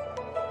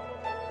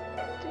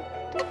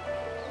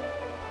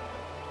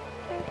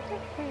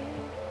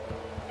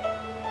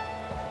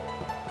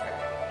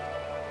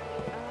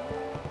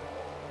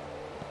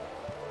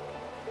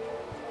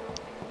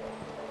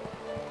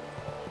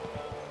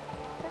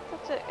 I think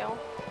that's it, yo.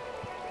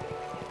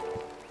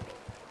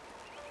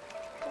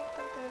 Don't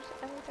think there's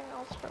anything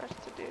else for us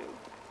to do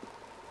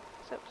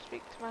except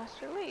speak to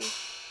Master Lee.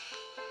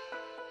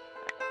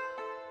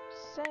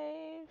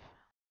 Save.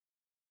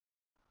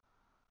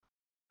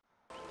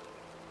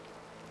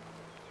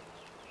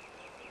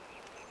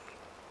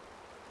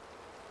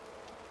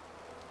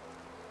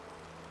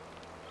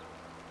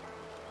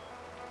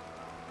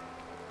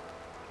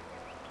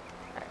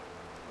 Alright,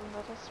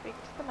 let us speak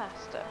to the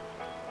Master.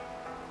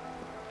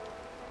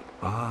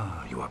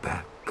 Ah, you are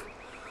back.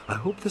 I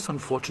hope this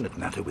unfortunate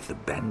matter with the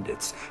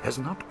bandits has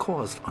not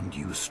caused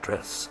undue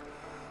stress.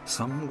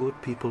 Some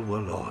good people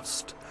were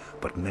lost,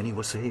 but many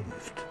were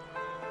saved.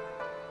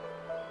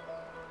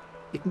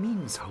 It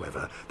means,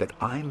 however, that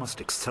I must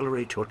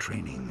accelerate your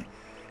training.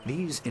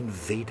 These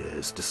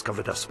invaders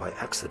discovered us by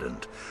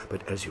accident,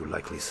 but as you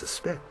likely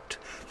suspect,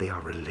 they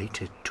are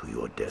related to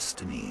your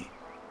destiny.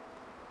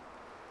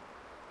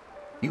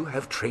 You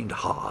have trained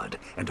hard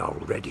and are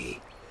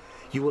ready.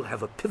 You will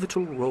have a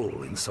pivotal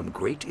role in some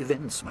great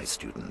events, my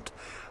student,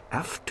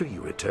 after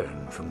you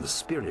return from the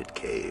Spirit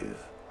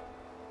Cave.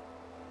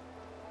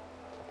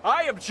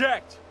 I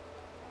object!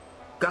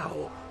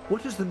 Gao,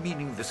 what is the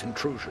meaning of this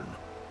intrusion?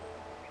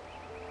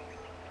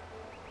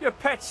 Your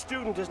pet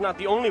student is not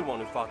the only one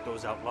who fought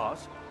those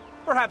outlaws.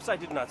 Perhaps I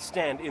did not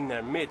stand in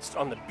their midst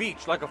on the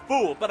beach like a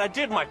fool, but I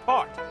did my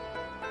part.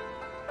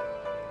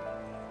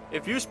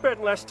 If you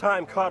spent less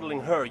time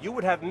coddling her, you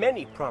would have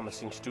many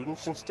promising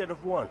students instead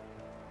of one.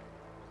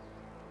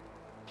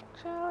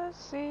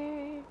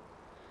 Jealousy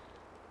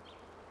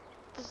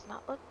does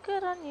not look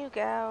good on you,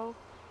 Gao.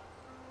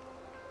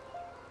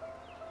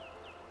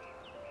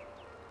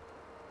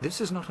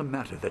 This is not a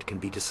matter that can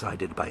be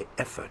decided by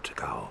effort,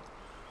 Gao.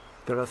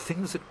 There are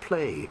things at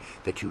play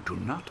that you do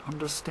not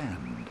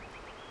understand.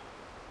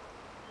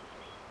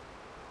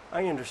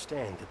 I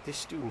understand that this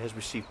student has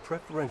received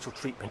preferential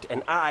treatment,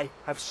 and I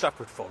have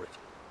suffered for it.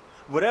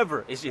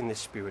 Whatever is in this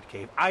spirit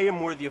cave, I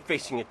am worthy of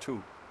facing it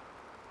too.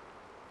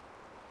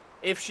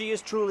 If she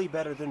is truly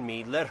better than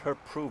me, let her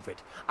prove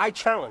it. I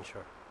challenge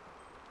her.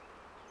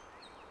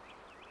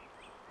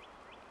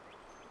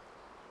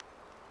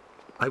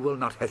 I will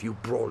not have you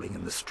brawling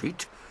in the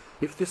street.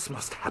 If this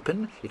must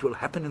happen, it will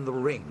happen in the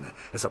ring,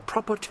 as a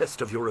proper test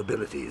of your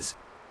abilities.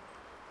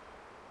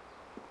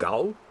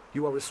 Gao,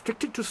 you are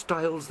restricted to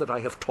styles that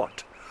I have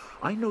taught.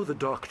 I know the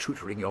dark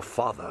tutoring your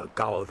father,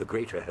 Gao the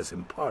Greater, has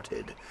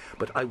imparted,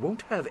 but I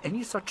won't have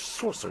any such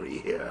sorcery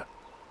here.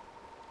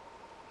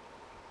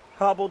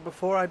 Hobbled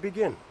before I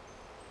begin.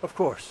 Of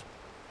course.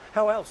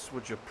 How else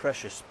would your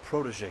precious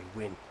protege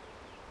win?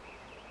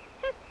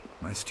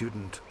 My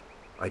student,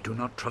 I do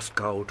not trust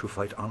Gao to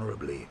fight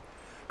honorably.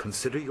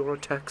 Consider your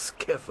attacks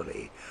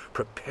carefully.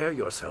 Prepare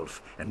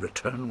yourself and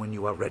return when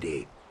you are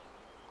ready.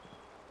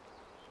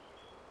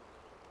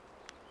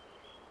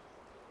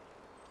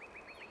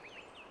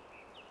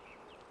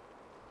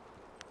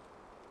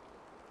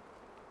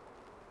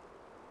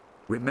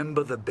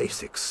 Remember the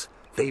basics.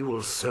 They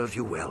will serve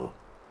you well.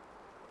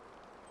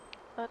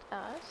 Let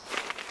us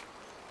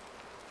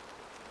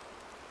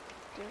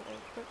do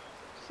a quick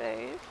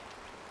save.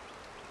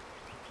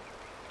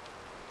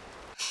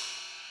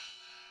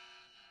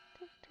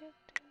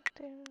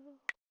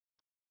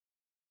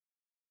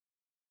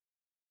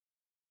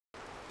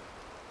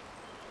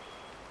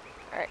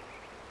 Alright.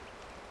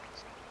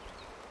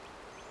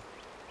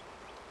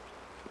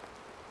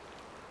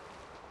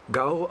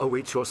 Gao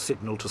awaits your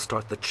signal to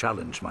start the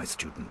challenge, my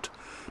student.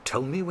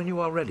 Tell me when you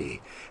are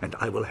ready, and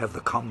I will have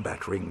the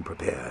combat ring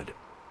prepared.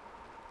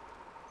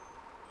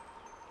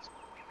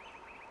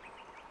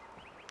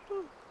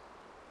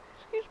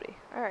 Excuse me.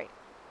 Alright.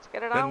 Let's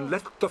get it Then on.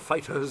 let the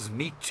fighters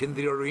meet in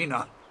the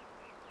arena.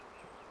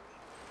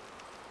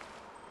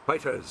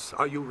 Fighters,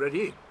 are you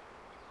ready?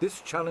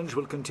 This challenge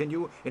will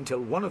continue until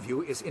one of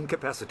you is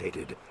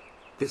incapacitated.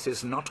 This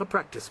is not a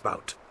practice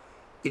bout.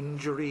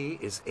 Injury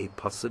is a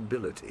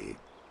possibility.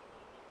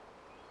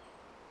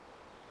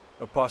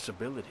 A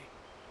possibility?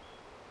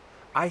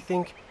 I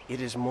think it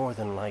is more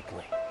than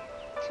likely.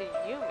 To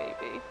you,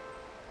 maybe.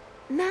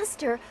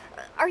 Master,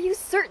 are you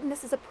certain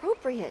this is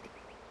appropriate?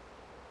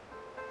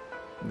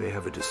 They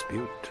have a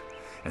dispute,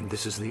 and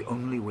this is the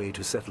only way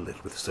to settle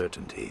it with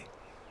certainty.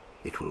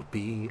 It will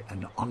be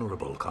an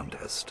honorable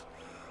contest.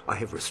 I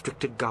have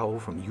restricted Gao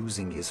from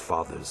using his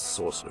father's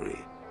sorcery.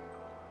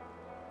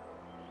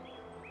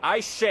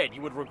 I said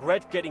you would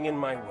regret getting in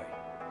my way.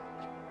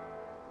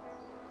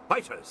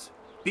 Fighters,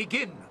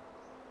 begin!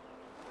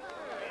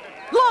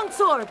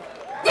 Longsword!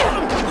 Your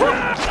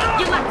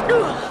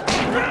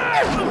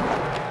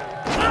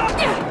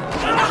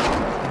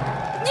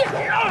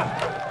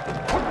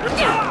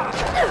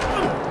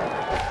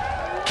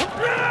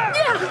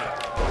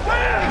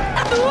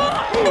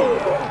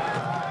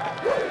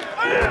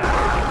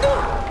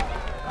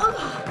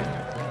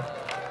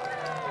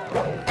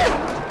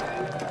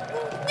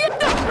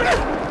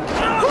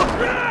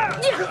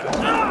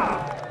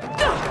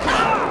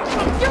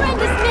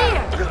end is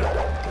near!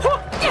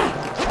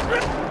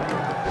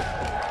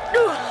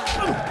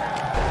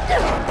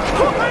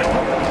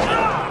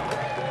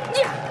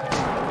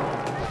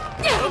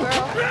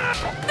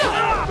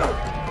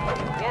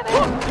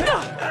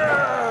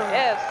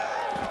 Yes.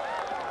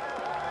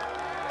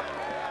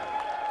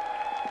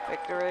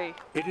 Victory.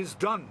 It is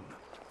done.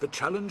 The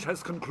challenge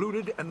has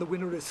concluded and the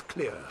winner is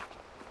clear.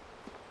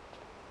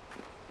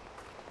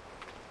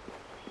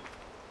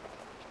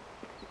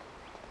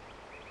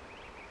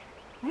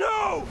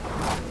 No!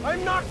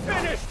 I'm not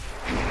finished!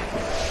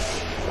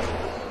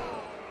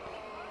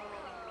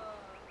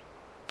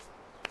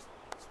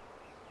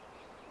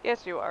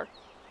 Yes, you are.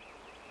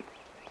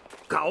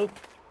 Gao,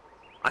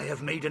 I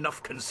have made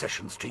enough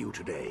concessions to you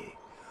today.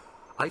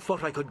 I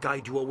thought I could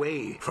guide you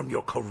away from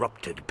your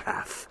corrupted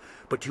path,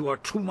 but you are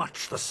too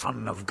much the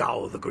son of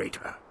Gao the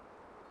Greater.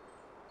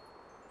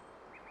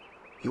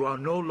 You are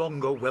no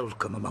longer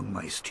welcome among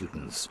my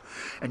students,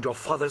 and your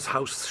father's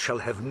house shall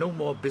have no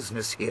more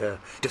business here,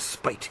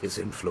 despite his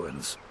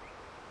influence.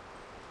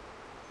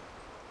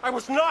 I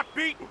was not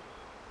beaten!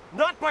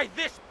 Not by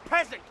this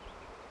peasant!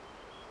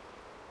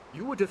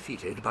 You were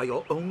defeated by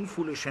your own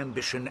foolish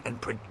ambition and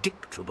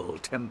predictable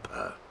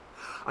temper.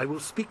 I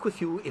will speak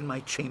with you in my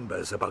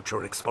chambers about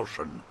your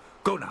expulsion.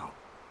 Go now.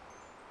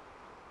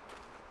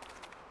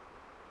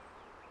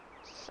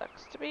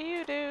 Sucks to be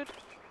you, dude.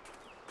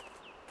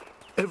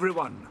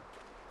 Everyone,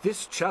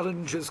 this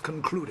challenge is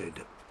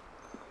concluded.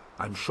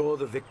 I'm sure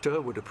the victor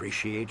would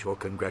appreciate your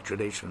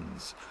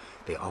congratulations.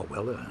 They are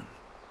well earned.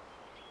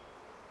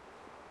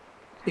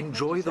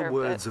 Enjoy the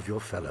words of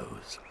your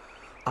fellows.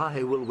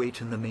 I will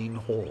wait in the main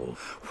hall,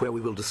 where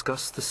we will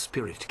discuss the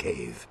spirit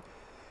cave.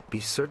 Be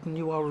certain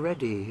you are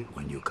ready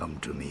when you come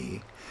to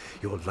me.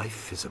 Your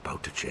life is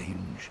about to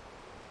change.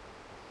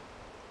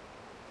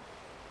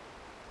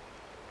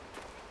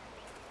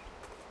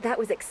 That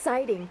was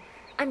exciting.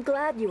 I'm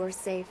glad you are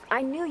safe.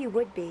 I knew you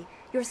would be.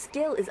 Your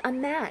skill is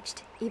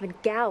unmatched. Even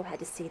Gao had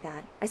to see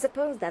that. I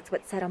suppose that's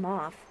what set him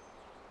off.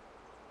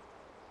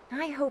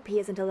 I hope he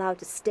isn't allowed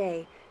to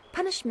stay.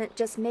 Punishment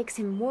just makes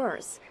him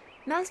worse.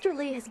 Master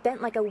Li has bent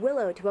like a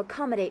willow to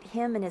accommodate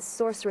him and his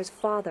sorcerer's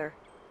father.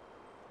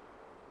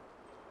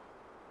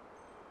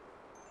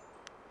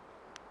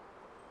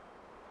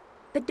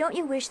 But don't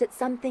you wish that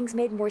some things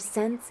made more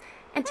sense?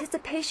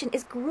 Anticipation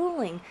is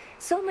grueling.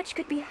 So much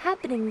could be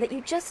happening that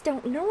you just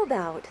don't know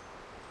about.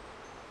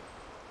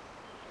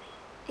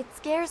 It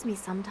scares me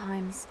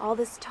sometimes, all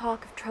this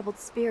talk of troubled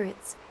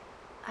spirits.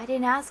 I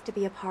didn't ask to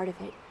be a part of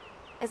it.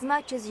 As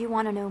much as you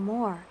want to know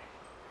more,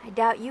 I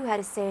doubt you had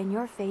a say in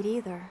your fate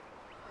either.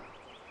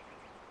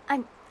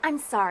 I'm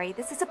sorry.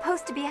 This is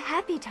supposed to be a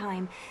happy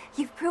time.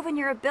 You've proven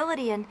your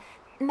ability and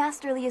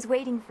Master Li is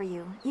waiting for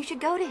you. You should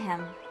go to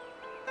him.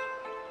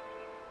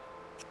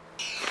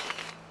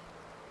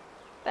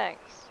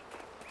 Thanks.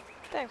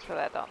 Thanks for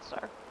that,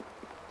 Dawnstar.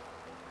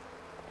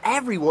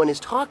 Everyone is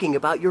talking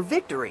about your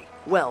victory.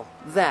 Well,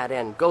 that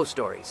and ghost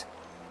stories.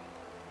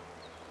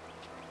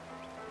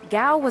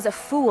 Gao was a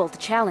fool to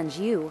challenge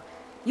you.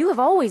 You have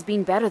always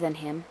been better than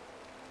him.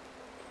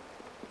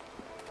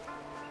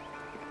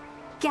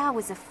 Gao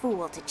is a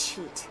fool to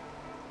cheat.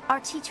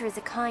 Our teacher is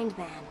a kind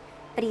man,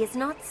 but he is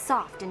not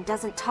soft and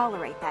doesn't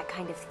tolerate that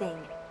kind of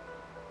thing.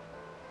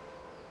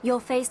 You'll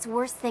face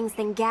worse things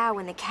than Gao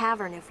in the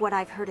cavern if what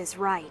I've heard is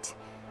right.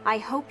 I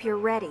hope you're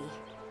ready.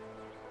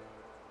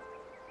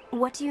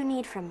 What do you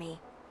need from me?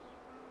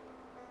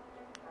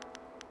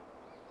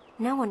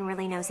 No one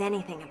really knows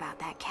anything about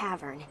that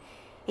cavern,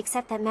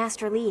 except that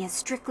Master Li has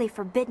strictly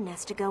forbidden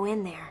us to go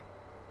in there.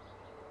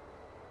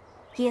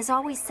 He has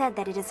always said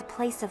that it is a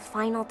place of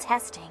final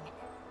testing.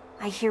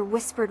 I hear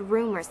whispered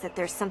rumors that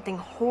there's something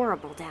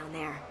horrible down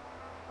there.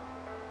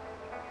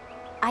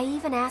 I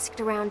even asked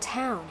around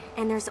town,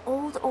 and there's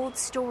old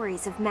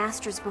stories of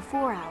masters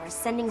before ours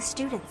sending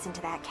students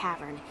into that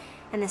cavern,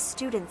 and the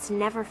students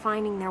never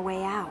finding their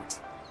way out.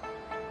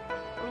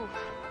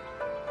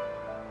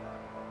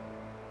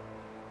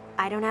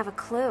 I don't have a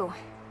clue,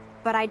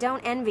 but I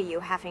don't envy you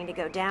having to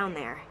go down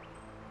there.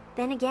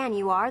 Then again,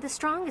 you are the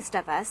strongest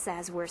of us,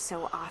 as we're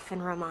so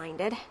often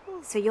reminded,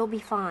 so you'll be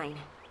fine.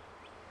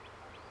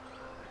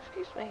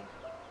 Excuse me.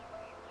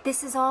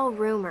 This is all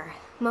rumor,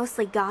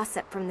 mostly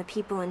gossip from the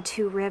people in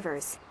Two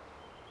Rivers.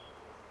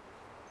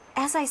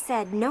 As I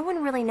said, no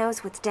one really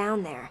knows what's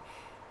down there.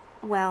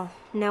 Well,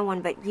 no one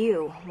but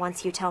you,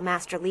 once you tell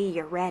Master Li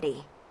you're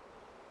ready.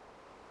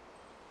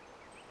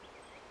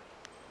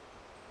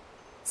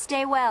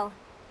 Stay well.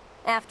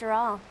 After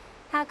all,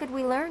 how could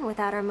we learn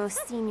without our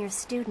most senior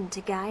student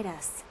to guide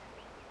us?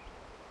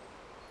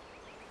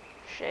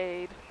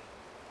 Shade.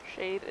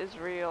 Shade is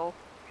real.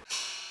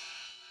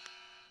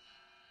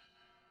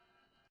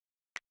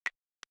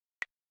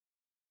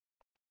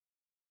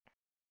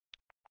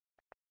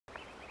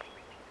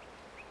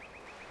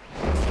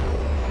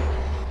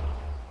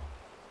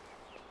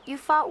 You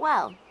fought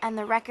well, and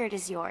the record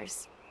is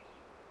yours.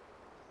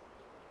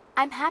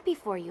 I'm happy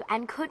for you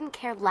and couldn't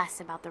care less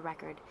about the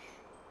record.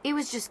 It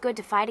was just good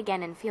to fight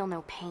again and feel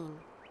no pain.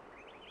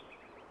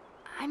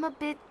 I'm a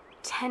bit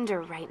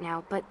tender right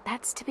now, but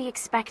that's to be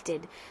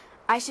expected.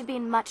 I should be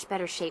in much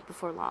better shape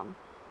before long.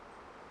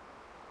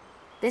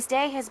 This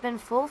day has been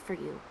full for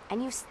you,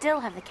 and you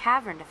still have the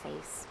cavern to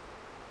face.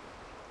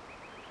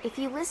 If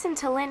you listen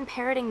to Lin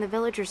parroting the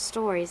villagers'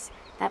 stories,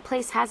 that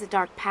place has a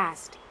dark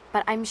past,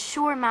 but I'm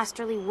sure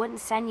Master Li wouldn't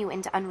send you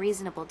into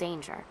unreasonable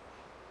danger.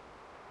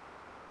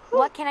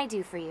 What can I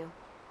do for you?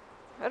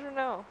 I don't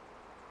know.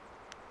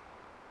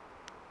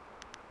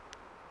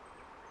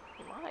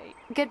 Might.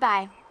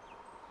 Goodbye.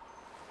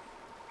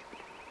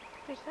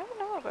 I just never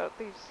know about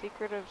these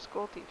secretive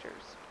school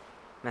teachers.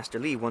 Master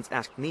Li once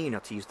asked me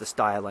not to use the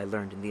style I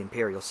learned in the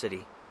Imperial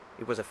City.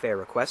 It was a fair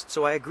request,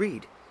 so I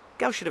agreed.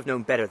 Gao should have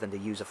known better than to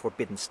use a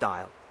forbidden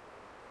style.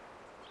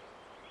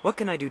 What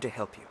can I do to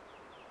help you?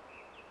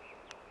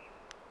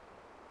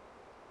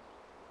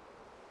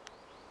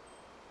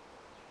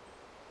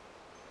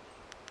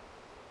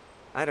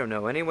 I don't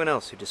know anyone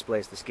else who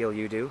displays the skill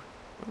you do.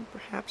 Well,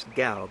 perhaps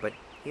Gao, but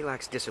he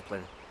lacks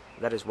discipline.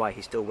 That is why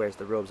he still wears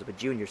the robes of a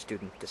junior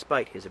student,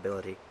 despite his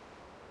ability.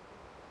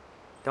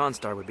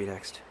 Dawnstar would be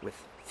next,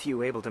 with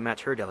few able to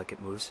match her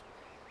delicate moves.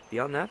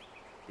 Beyond that,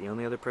 the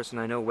only other person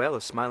I know well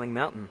is Smiling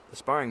Mountain, the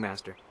sparring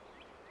master.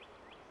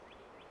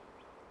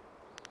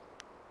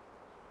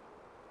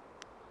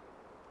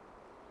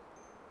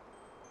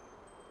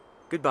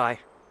 Goodbye.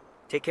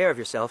 Take care of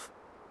yourself.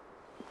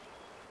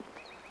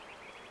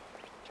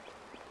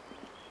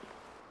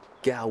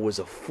 Gao was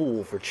a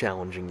fool for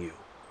challenging you.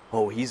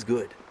 Oh, he's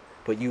good,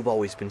 but you've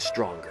always been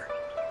stronger.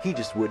 He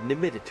just wouldn't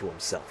admit it to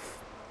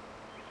himself.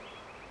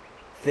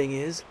 Thing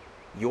is,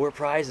 your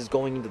prize is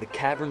going into the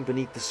cavern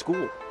beneath the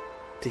school.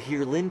 To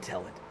hear Lin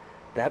tell it,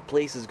 that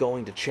place is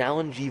going to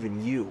challenge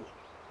even you.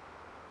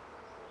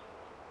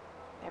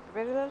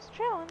 Everybody loves a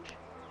challenge.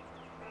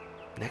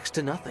 Next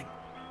to nothing.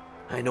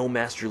 I know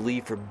Master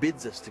Li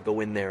forbids us to go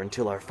in there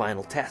until our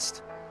final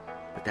test,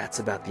 but that's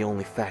about the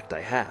only fact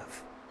I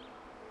have.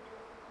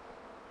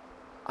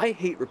 I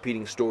hate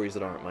repeating stories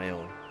that aren't my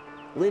own.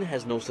 Lin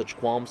has no such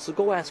qualms, so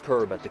go ask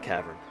her about the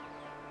cavern.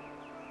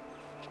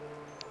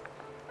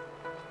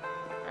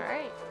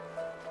 Alright.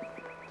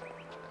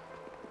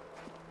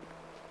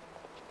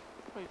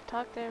 We've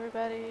talked to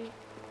everybody.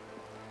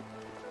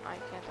 I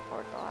can't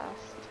afford the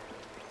last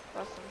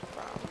lesson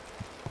from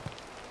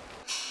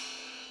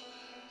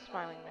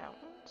Smiling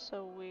Mountain,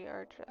 so we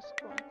are just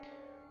going to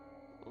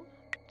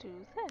do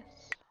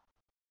this.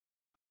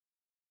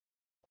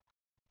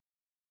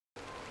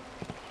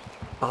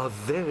 Ah,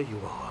 there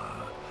you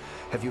are.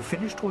 Have you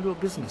finished all your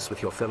business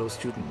with your fellow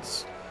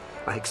students?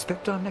 I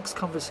expect our next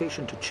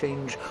conversation to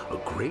change a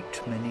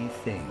great many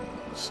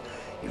things.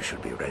 You should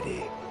be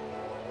ready.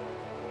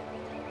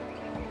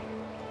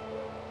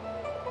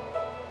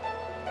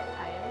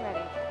 I am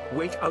ready.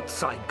 Wait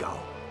outside, Gao.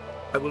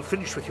 I will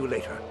finish with you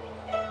later.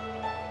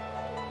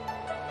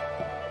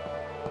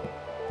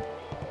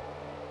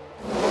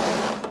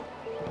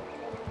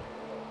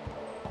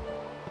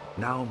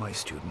 Now, my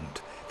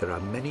student, there are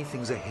many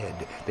things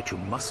ahead that you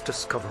must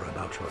discover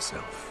about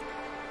yourself.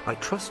 I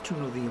trust you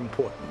know the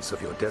importance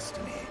of your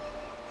destiny.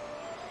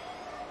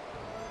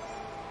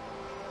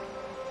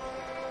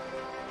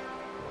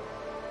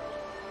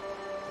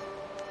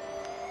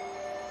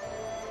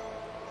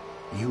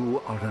 You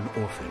are an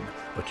orphan,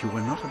 but you were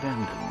not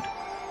abandoned.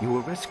 You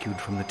were rescued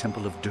from the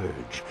Temple of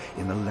Dirge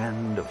in the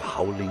land of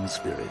howling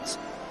spirits.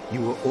 You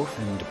were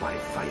orphaned by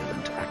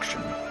violent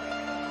action.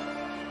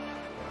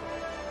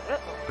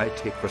 I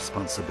take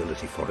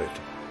responsibility for it.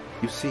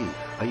 You see,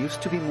 I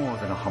used to be more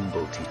than a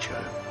humble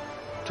teacher.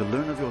 To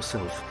learn of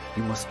yourself,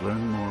 you must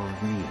learn more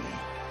of me.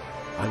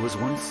 I was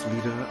once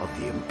leader of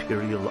the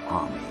Imperial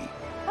Army.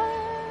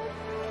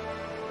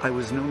 I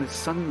was known as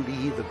Sun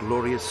Li, the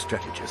glorious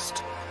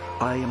strategist.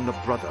 I am the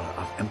brother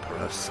of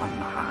Emperor Sun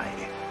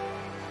Hai.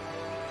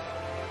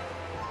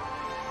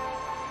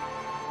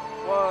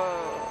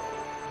 Whoa.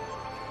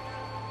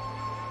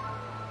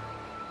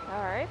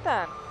 Alright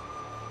then.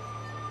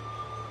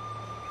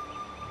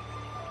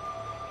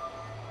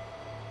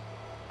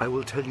 I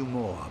will tell you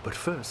more, but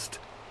first,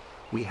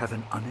 we have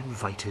an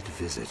uninvited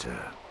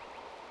visitor.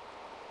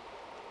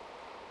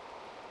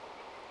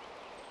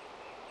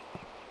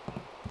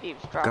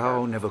 eavesdropper.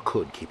 Gao never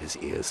could keep his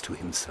ears to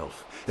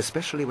himself,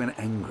 especially when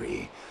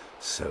angry.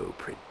 So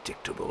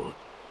predictable.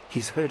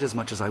 He's heard as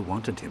much as I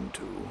wanted him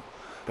to.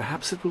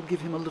 Perhaps it will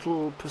give him a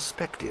little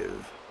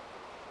perspective.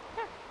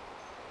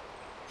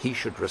 He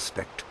should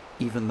respect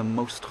even the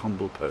most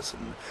humble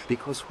person,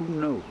 because who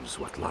knows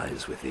what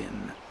lies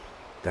within.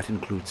 That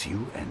includes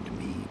you and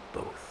me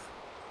both.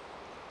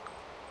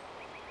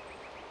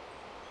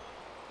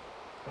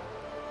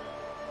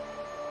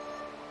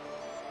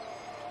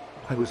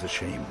 I was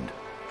ashamed.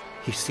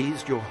 He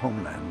seized your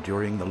homeland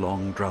during the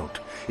long drought.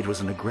 It was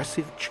an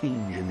aggressive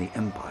change in the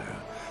Empire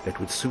that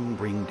would soon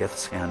bring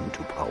Death's Hand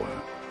to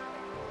power.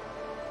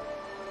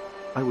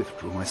 I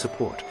withdrew my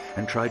support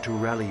and tried to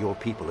rally your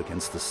people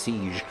against the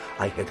siege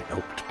I had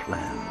helped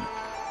plan.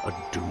 A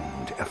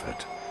doomed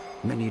effort.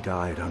 Many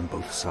died on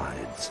both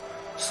sides.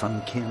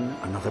 Sun Qin,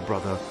 another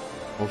brother,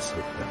 also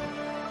fell.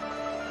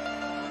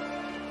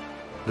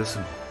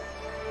 Listen,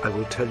 I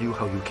will tell you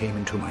how you came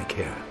into my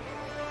care.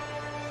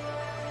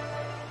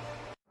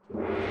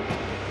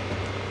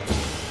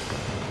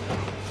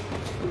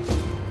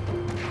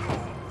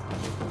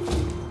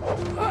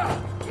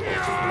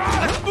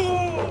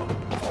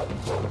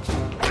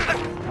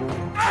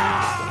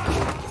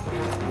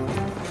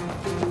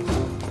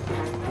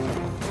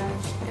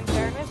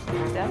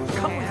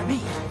 Come with me.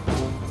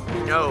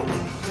 No,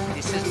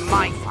 this is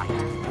my fight.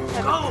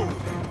 Go!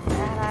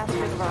 Badass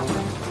with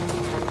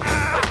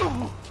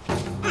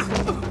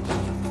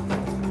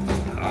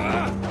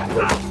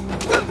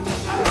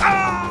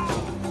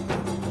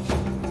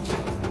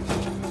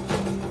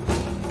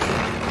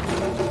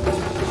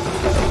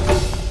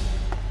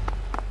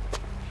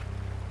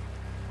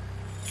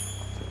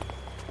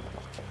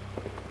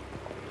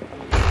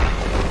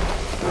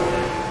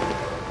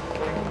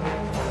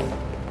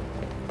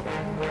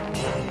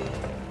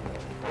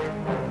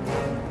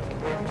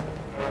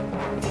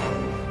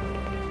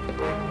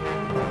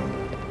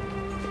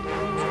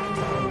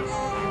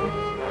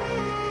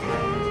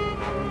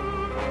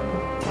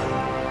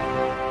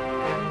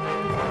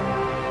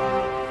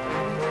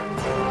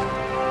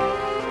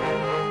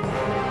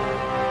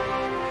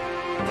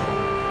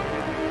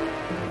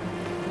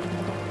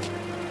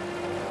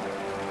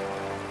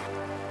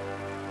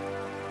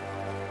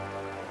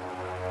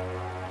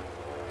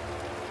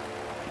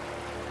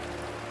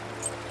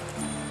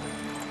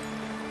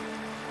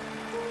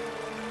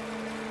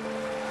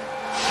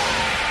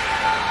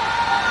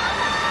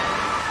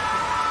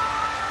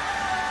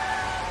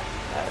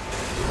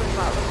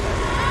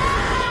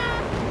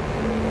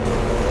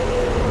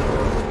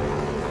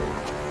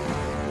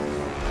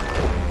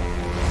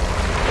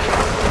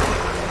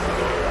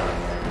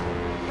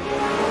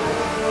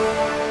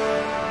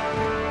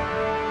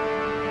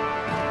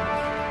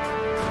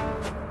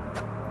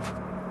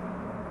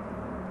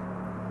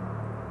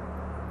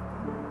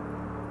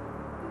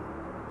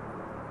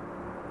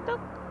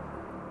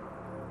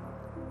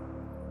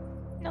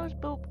nose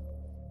boop.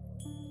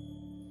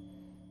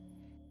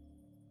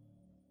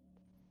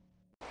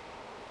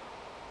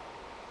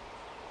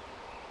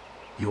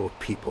 Your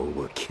people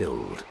were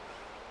killed.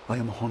 I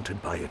am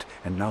haunted by it,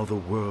 and now the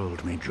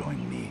world may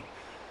join me.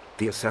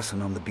 The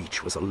assassin on the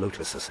beach was a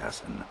Lotus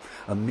assassin,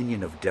 a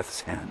minion of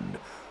Death's Hand.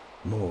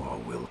 More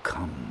will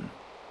come.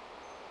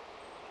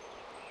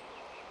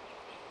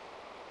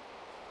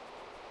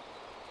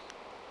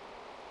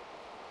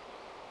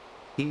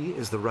 He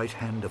is the right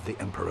hand of the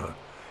Emperor,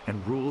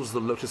 and rules the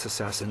Lotus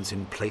assassins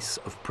in place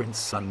of Prince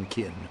Sun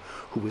Qin,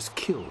 who was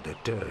killed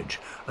at Dirge,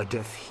 a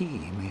death he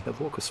may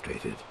have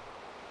orchestrated.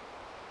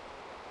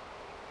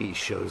 He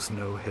shows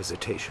no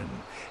hesitation,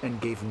 and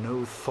gave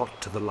no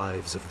thought to the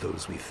lives of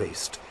those we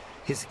faced.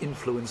 His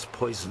influence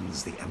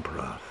poisons the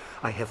Emperor.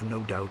 I have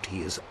no doubt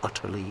he is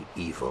utterly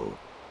evil.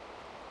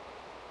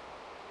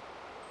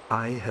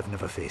 I have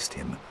never faced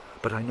him,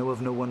 but I know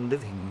of no one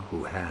living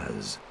who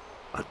has.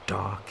 A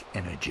dark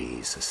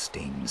energy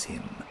sustains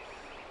him.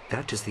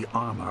 That is the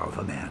armor of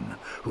a man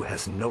who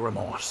has no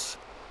remorse,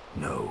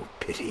 no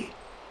pity.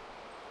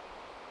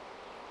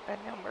 And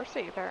no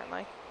mercy,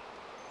 apparently.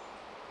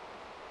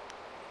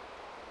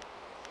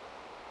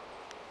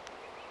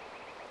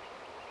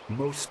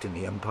 Most in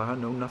the Empire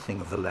know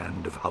nothing of the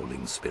land of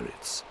howling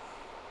spirits.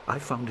 I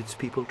found its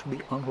people to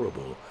be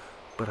honorable,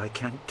 but I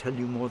can't tell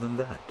you more than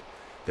that.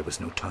 There was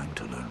no time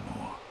to learn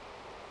more.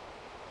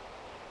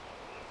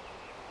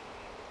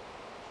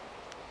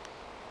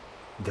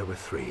 There were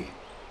three.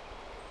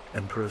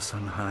 Emperor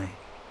Sun Hai,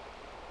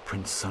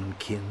 Prince Sun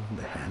Qin,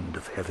 the Hand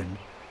of Heaven,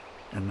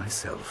 and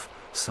myself,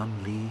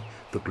 Sun Li,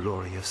 the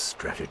glorious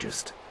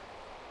strategist.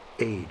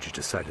 Age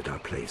decided our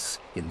place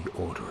in the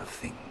order of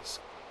things.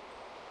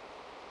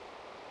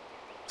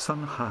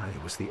 Sun Hai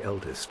was the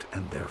eldest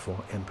and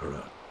therefore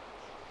emperor.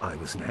 I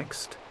was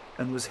next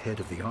and was head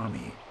of the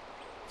army.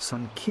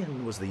 Sun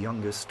Qin was the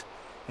youngest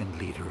and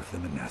leader of the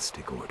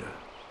monastic order.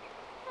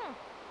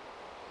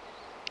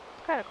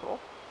 Kind of cool.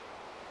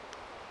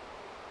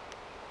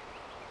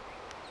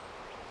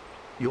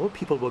 Your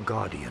people were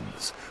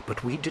guardians,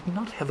 but we did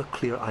not have a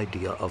clear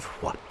idea of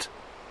what.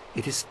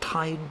 It is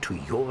tied to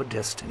your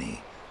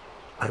destiny.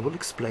 I will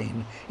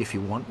explain if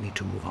you want me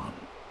to move on.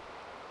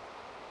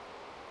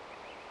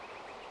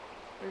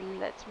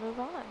 Let's move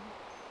on.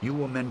 You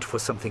were meant for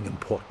something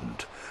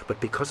important, but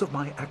because of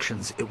my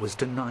actions it was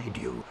denied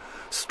you.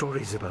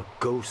 Stories about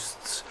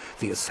ghosts,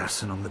 the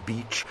assassin on the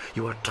beach,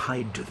 you are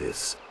tied to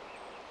this.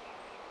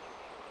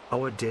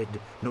 Our dead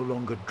no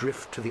longer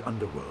drift to the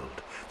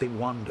underworld. They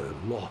wander,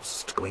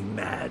 lost, going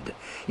mad.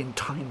 In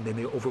time they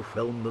may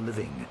overwhelm the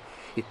living.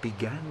 It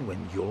began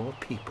when your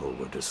people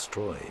were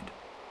destroyed.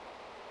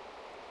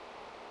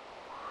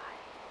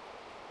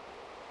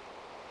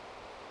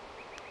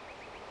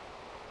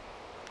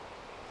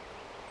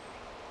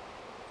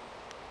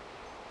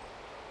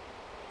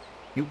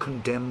 You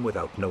condemn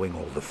without knowing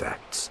all the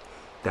facts.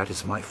 That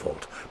is my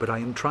fault, but I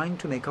am trying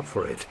to make up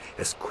for it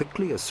as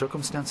quickly as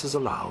circumstances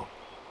allow.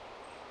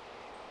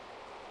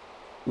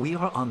 We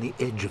are on the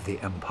edge of the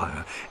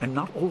Empire, and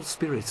not all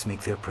spirits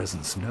make their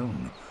presence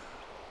known.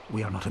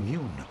 We are not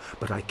immune,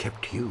 but I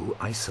kept you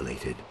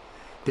isolated.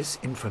 This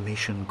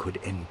information could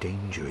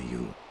endanger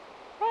you.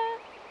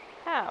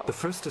 How? The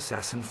first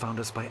assassin found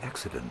us by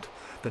accident.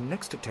 The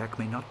next attack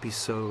may not be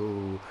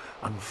so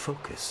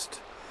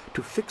unfocused.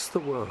 To fix the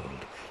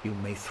world, you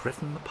may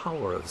threaten the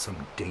power of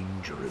some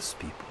dangerous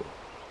people.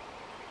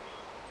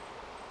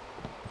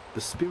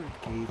 The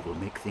Spirit Cave will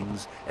make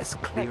things as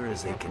clear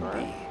as they can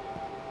be.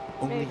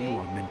 Only you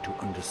are meant to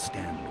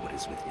understand what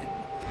is within.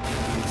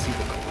 You can see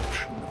the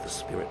corruption of the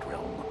spirit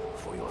realm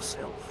for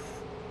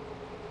yourself.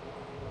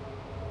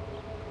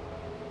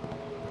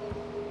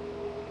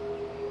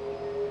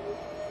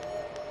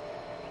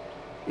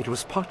 It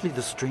was partly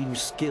the strange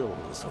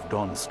skills of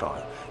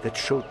Dawnstar that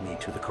showed me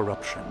to the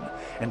corruption,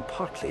 and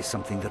partly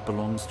something that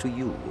belongs to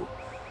you.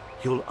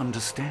 You'll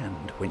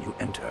understand when you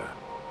enter.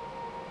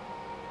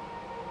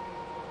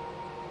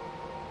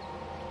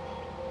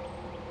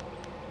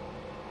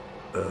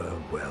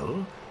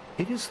 Well,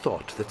 it is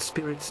thought that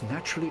spirits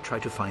naturally try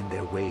to find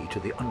their way to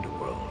the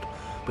underworld,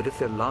 but if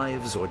their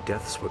lives or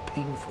deaths were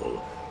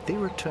painful, they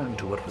return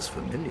to what was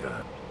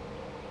familiar.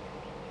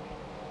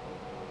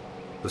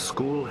 The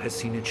school has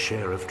seen its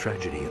share of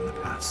tragedy in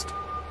the past.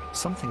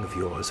 Something of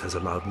yours has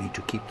allowed me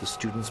to keep the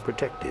students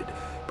protected,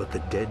 but the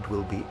dead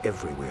will be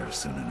everywhere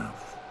soon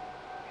enough.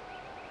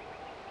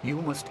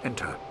 You must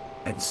enter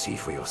and see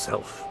for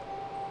yourself.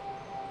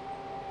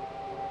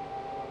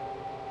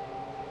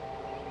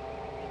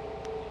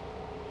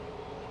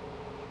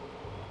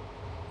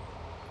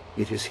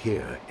 It is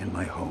here in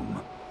my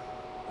home.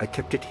 I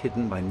kept it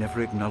hidden by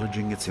never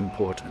acknowledging its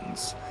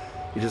importance.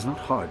 It is not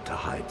hard to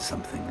hide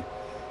something.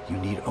 You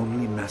need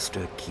only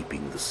master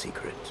keeping the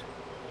secret.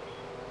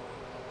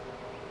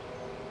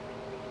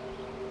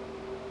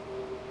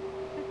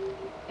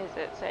 Is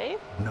it safe?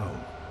 No,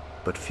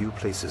 but few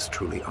places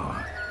truly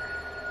are.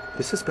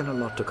 This has been a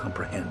lot to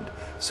comprehend,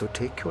 so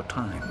take your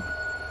time.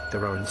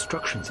 There are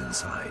instructions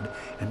inside,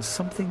 and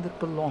something that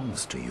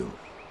belongs to you,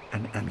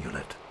 an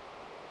amulet.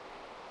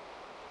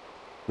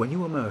 When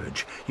you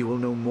emerge, you will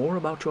know more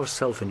about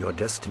yourself and your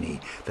destiny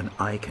than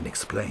I can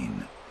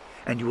explain,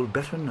 and you will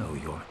better know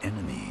your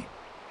enemy.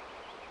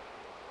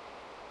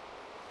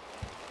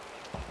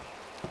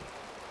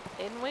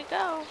 In we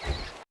go.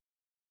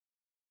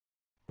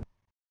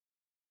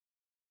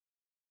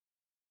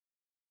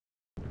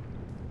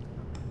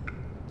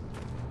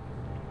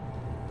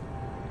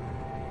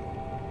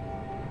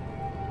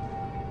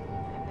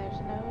 And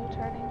there's no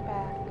turning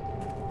back.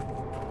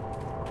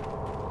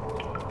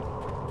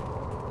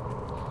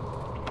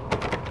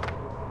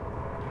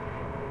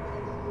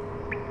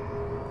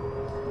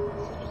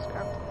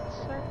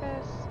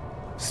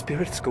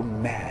 Spirits go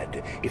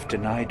mad if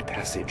denied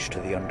passage to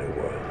the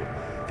underworld.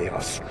 They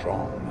are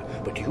strong,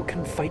 but you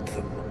can fight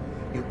them.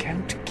 You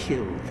can't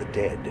kill the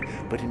dead,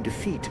 but in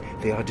defeat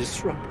they are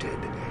disrupted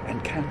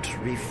and can't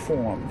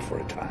reform for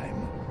a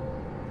time.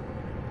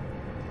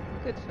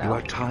 Good to know. You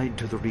are tied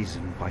to the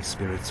reason why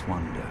spirits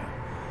wander.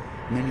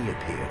 Many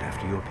appeared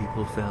after your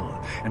people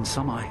fell, and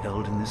some are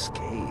held in this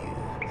cave.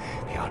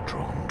 They are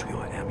drawn to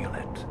your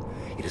amulet.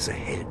 It is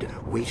ahead,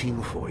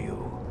 waiting for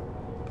you.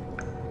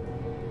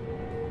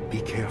 Be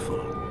careful.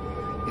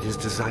 It is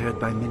desired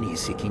by many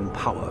seeking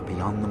power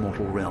beyond the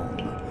mortal realm.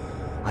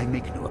 I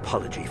make no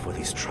apology for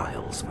these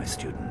trials, my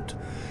student.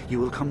 You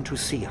will come to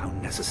see how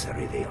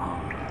necessary they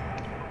are.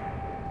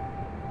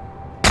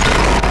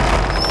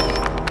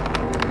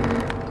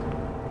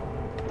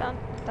 Dun,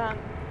 dun,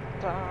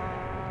 dun.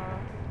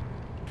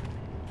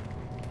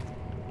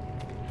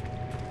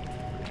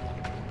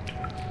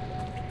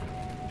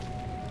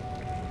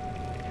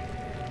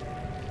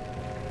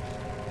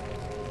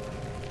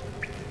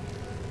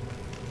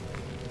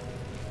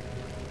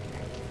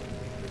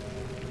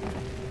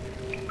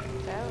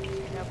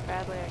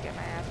 Badly I get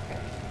my ass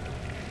kicked.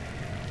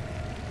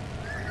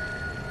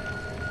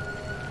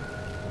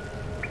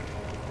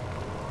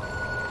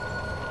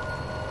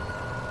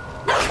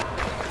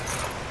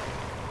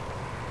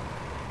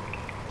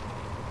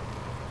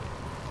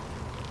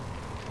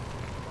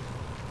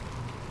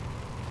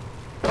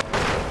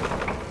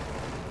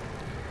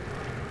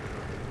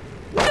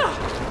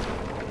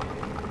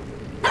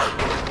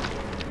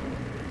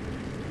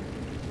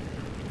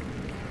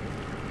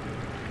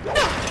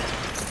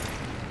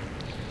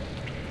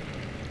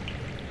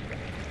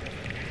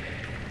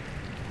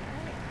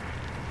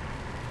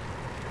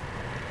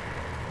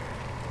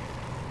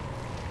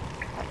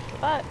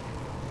 butt.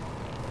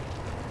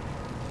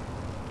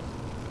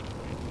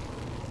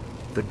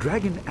 The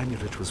dragon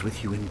amulet was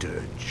with you in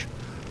Dirge.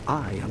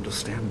 I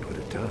understand what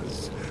it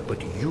does,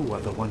 but you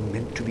are the one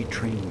meant to be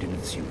trained in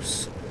its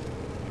use.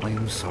 I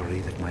am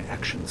sorry that my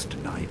actions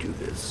denied you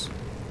this.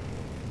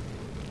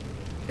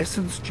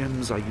 Essence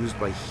gems are used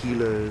by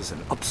healers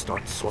and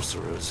upstart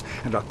sorcerers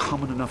and are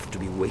common enough to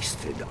be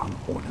wasted on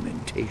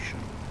ornamentation.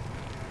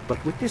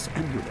 But with this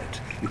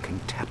amulet, you can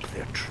tap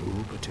their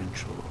true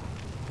potential.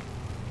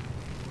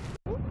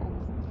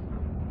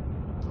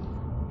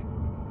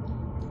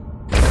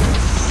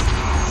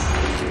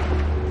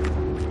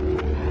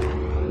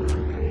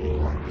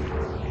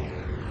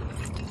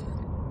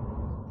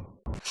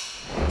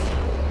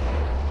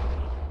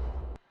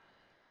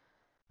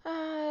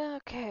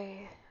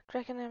 Okay.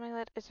 Dragon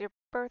Amulet is your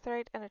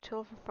birthright and a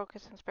tool for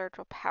focusing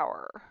spiritual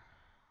power.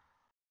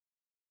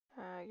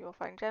 You will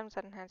find gems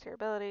that enhance your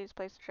abilities.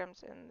 Place the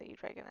gems in the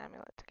Dragon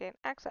Amulet to gain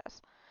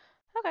access.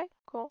 Okay,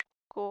 cool,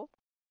 cool.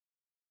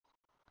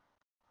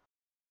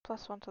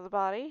 +1 to the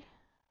body.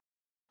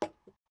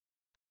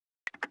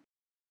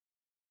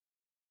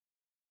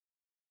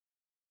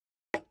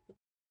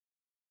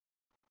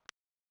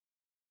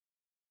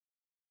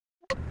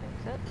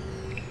 Exit.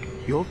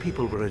 Your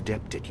people were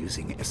adept at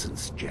using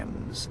essence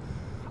gems.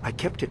 I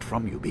kept it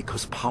from you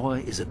because power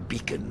is a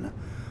beacon.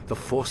 The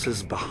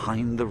forces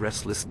behind the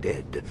restless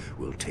dead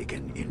will take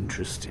an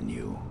interest in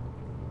you.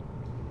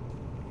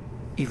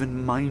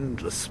 Even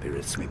mindless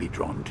spirits may be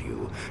drawn to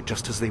you,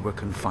 just as they were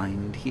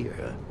confined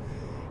here.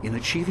 In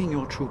achieving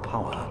your true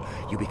power,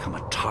 you become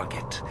a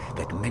target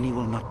that many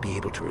will not be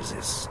able to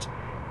resist.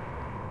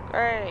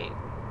 Great.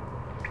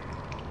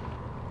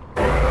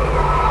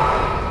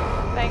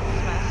 Thanks,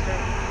 Master.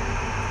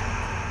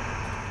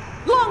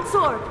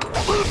 Longsword!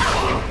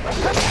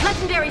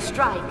 Legendary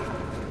strike!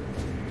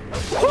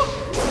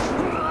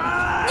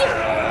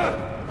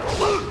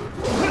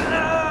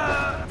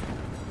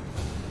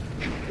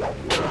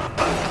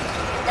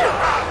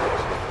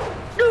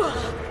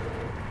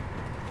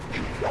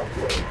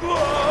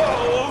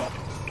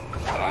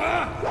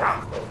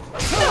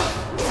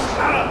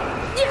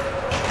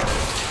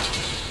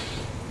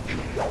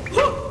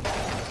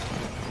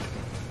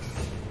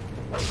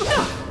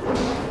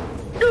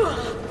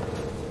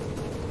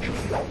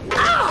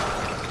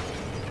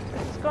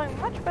 This is going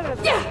much better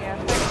than the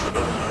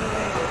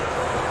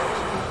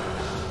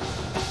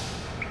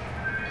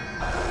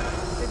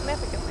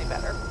significantly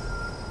better.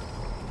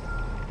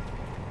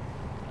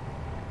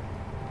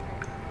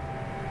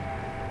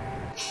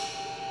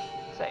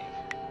 Save.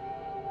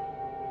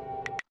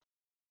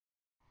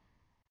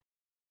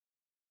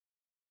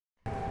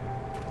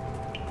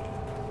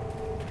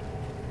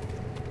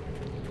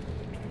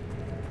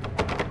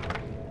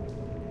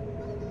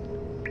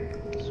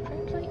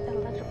 Strangely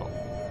illegible.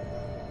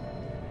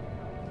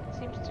 It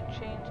seems to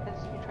change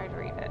as you try to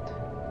read it.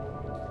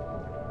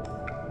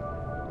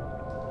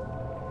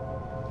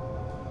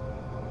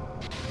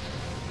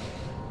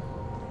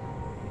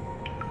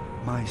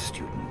 My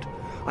student,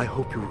 I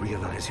hope you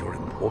realize your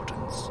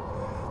importance.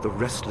 The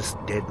restless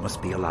dead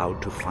must be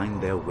allowed to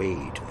find their way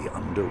to the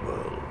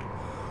underworld.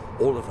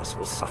 All of us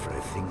will suffer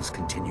if things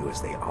continue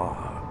as they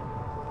are.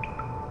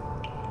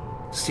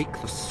 Seek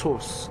the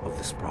source of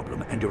this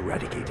problem and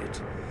eradicate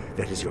it.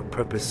 That is your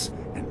purpose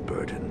and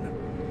burden.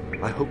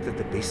 I hope that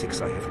the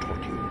basics I have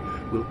taught you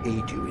will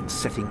aid you in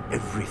setting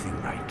everything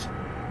right.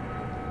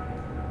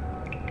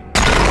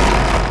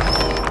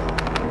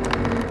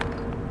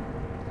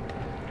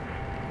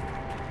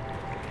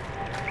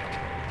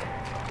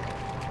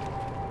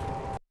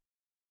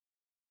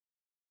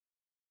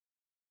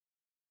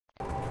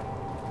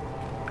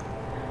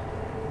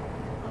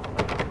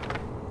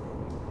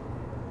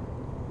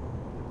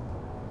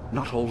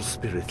 Not all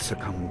spirits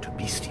succumb to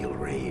bestial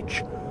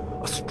rage.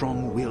 A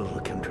strong will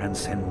can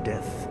transcend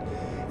death.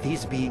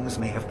 These beings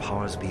may have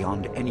powers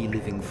beyond any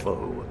living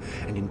foe,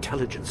 and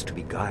intelligence to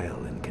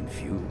beguile and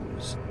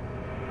confuse.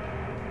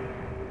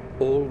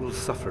 All will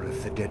suffer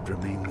if the dead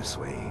remain this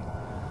way.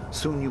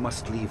 Soon you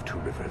must leave Two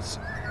Rivers.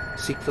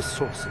 Seek the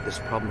source of this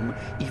problem,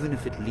 even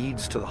if it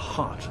leads to the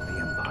heart of the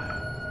Empire.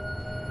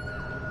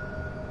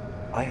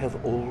 I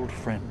have old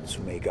friends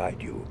who may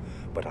guide you,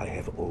 but I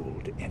have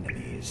old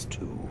enemies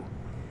too.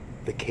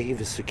 The cave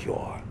is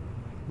secure.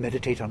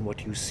 Meditate on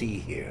what you see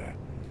here.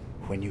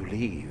 When you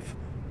leave,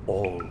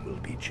 all will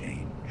be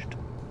changed.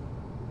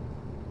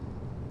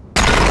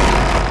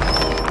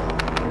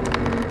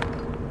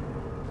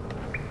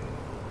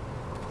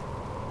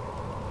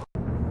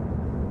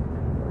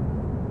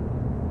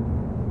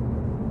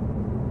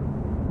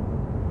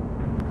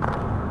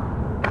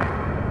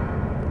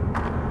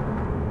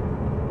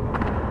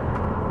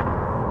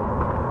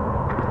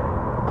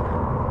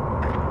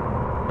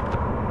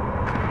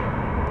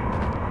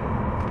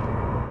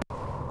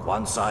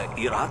 Kwanzaa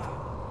Irat,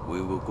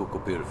 Wiwu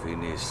Kukupir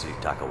Finis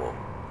Takawo.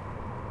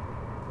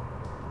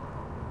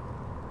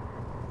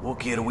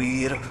 Ukir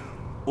Wir,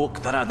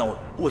 Uktarano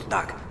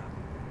Ultak,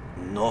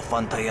 No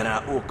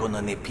Fantayana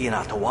Ukunani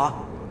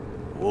Pinatawa,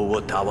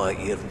 Uwatawa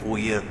Ir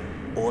Fuir,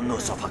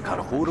 Onusafakar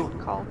Huru.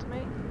 Called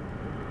me.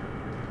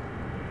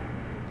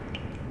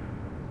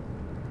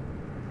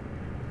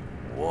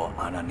 Wo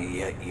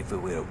anania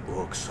ifewir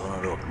ook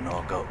sonorok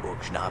noka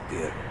ook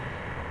snapir.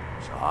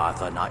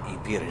 Saatha na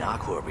ipir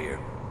nakorbir.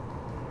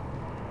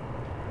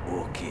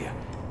 Okia,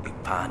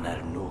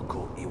 ipaner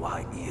nuko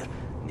iwair,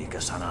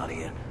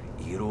 nikasanarir,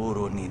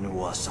 iroro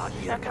ninua sa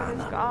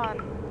irkana.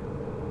 Gone.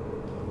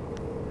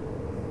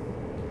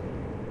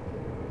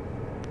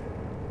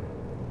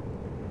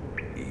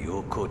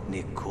 Yokot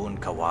nikun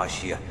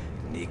kawashia,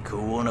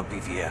 nikuna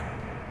bivia.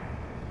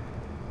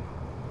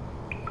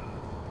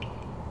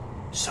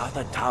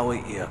 Sada tawa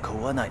ia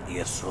kawana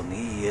ia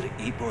sonir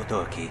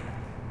ibodoki.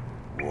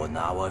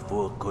 Wanawa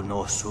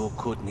vukuno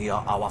sukut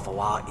nia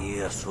awafawa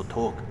ia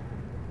sutok.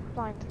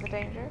 Blind to the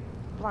danger,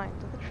 blind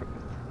to the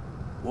truth.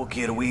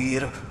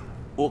 Ukirwir,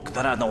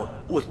 uktarano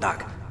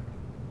utak.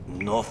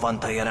 No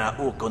fantayana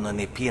ukona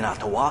ni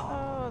pinatawa.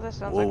 Oh, this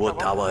sounds like trouble.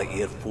 Tawa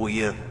ir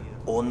fuir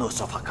ono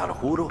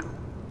safakarhuru.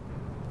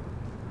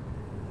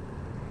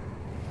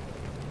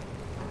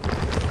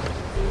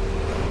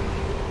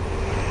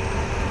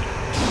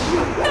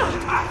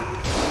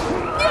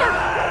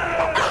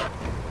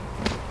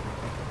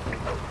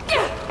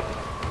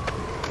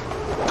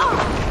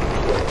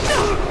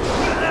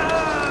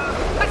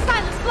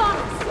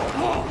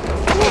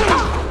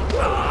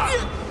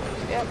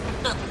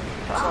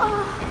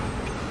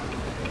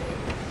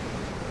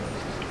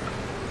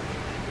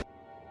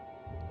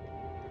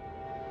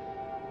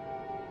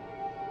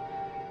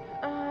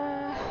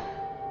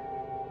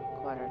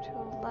 Quarter to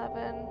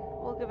 11.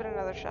 We'll give it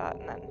another shot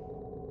and then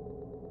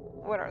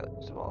win or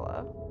lose, we'll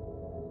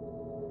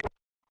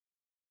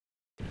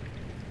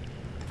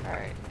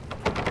alright.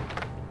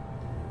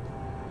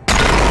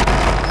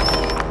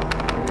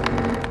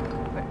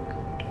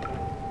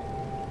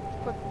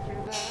 Quick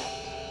through that.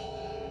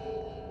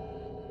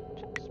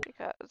 Just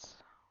because.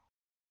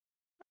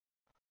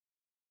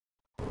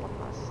 One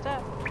last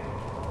step.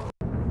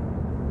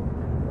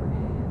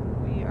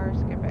 And we are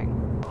skipping.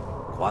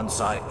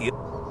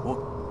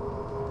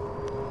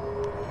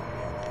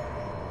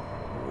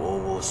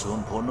 Wowo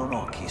sumpono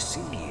no kisi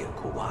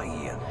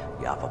kuwaia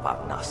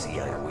yapapak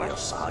nasia wir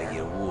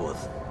saya wood.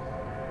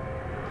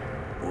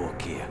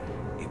 Okia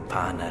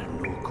ipaner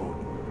nuku.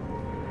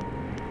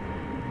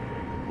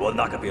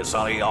 Wonakapir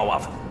sari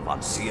awaf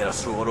fansia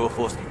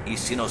surofos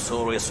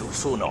isinosaurus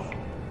usuno.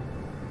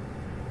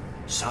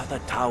 Sada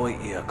tawa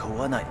ia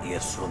kawana ia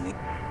suni.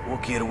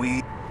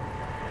 Okirwi.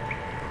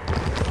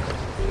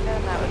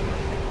 And that was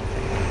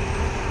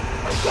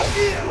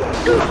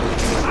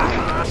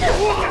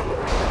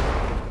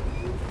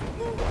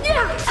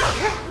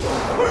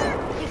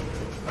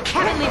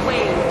Heavenly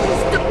wave.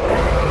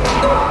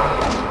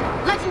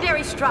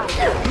 Legendary strike.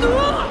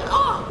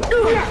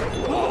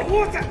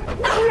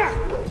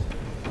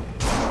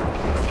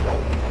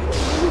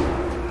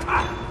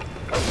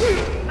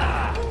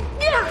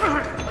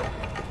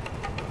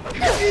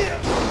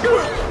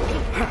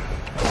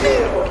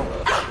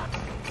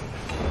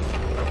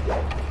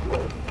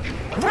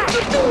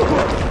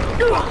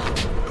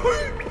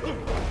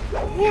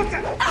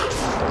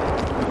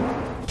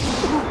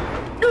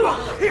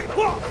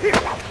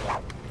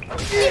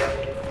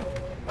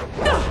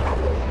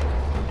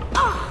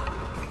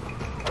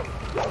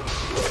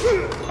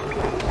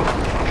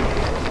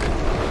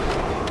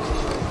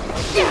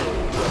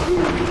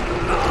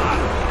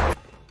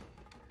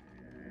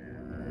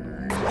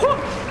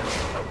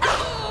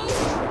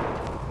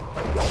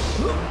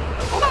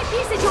 My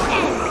piece is your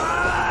end.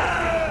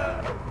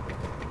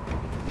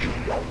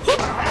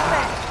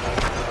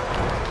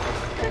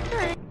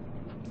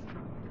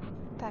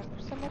 time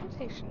for some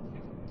meditation.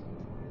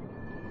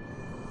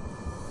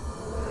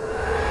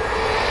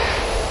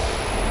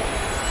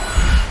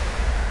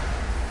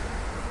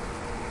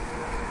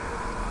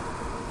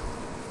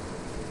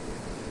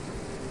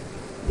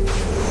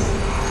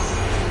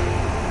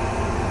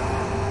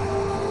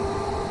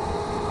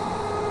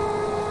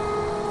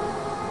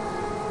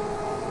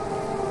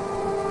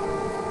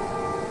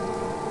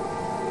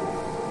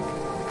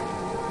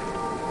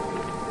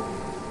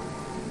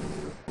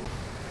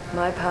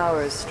 My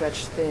power is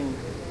stretched thin,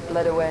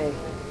 bled away,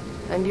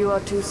 and you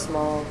are too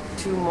small,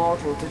 too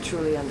mortal to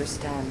truly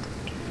understand.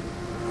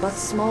 But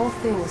small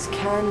things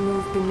can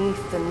move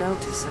beneath the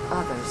notice of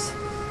others.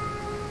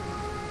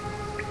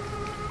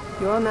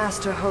 Your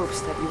master hopes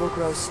that you will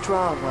grow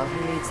strong while he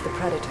leads the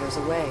predators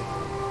away.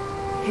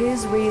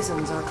 His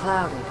reasons are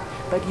clouded,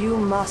 but you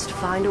must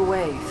find a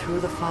way through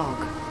the fog.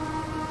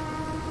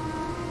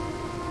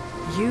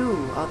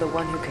 You are the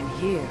one who can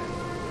hear,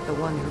 the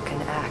one who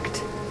can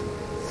act.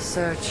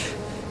 Search,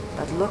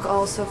 but look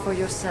also for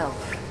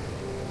yourself.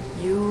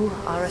 You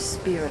are a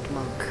spirit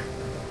monk,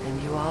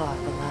 and you are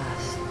the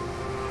last.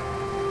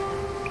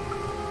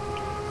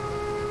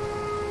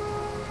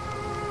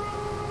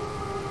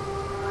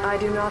 I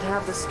do not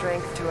have the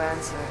strength to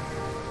answer.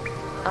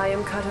 I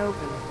am cut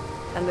open,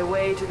 and the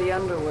way to the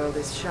underworld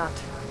is shut.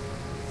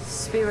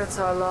 Spirits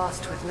are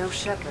lost with no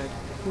shepherd,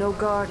 no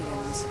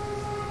guardians.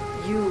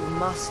 You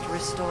must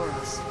restore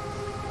us.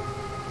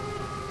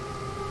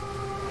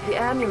 The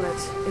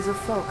amulet is a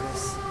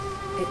focus.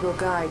 It will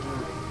guide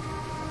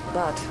you.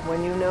 But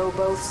when you know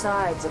both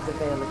sides of the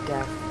Veil of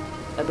Death,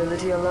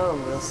 ability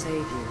alone will save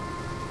you.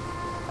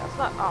 That's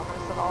not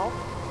ominous at all.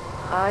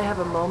 I have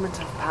a moment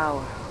of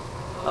power,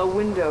 a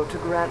window to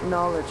grant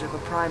knowledge of a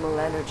primal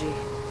energy.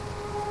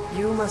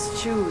 You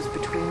must choose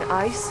between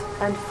ice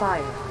and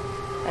fire,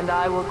 and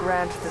I will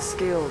grant the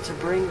skill to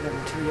bring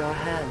them to your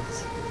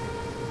hands.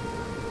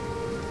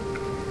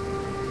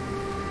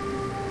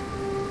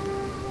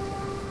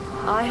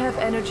 I have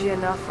energy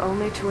enough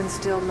only to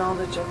instill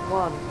knowledge of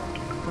one,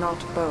 not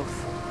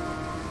both.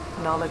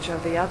 Knowledge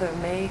of the other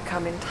may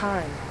come in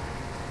time,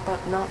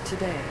 but not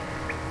today.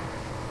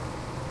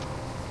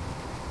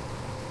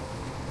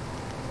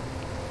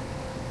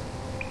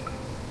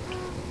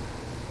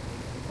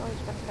 Always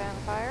been a fan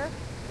of fire.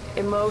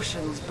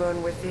 Emotions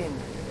burn within,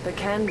 but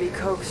can be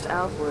coaxed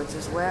outwards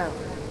as well.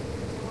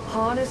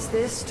 Harness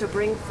this to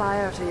bring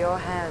fire to your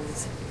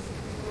hands.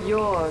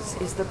 Yours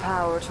is the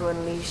power to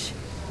unleash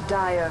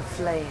dire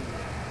flame.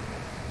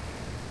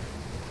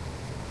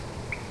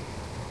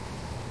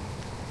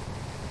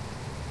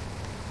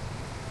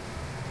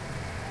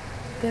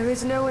 There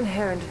is no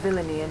inherent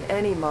villainy in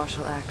any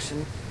martial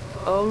action,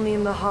 only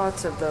in the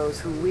hearts of those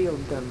who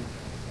wield them.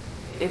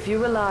 If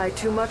you rely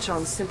too much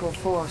on simple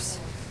force,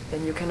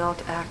 then you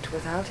cannot act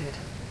without it.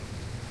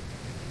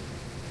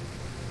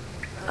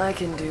 I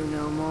can do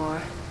no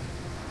more.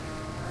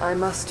 I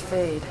must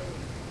fade.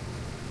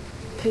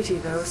 Pity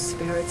those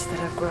spirits that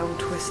have grown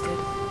twisted.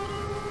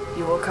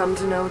 You will come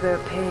to know their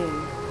pain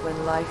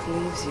when life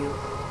leaves you.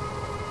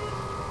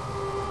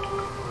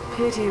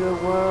 Pity the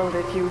world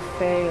if you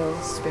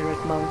fail,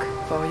 spirit monk,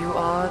 for you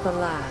are the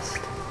last.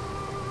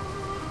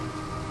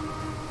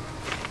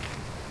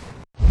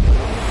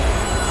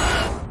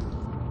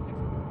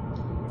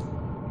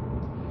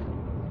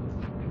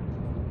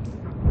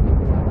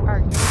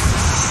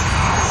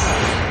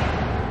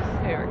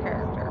 Favorite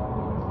character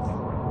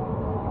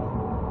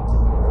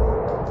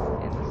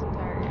in this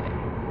entire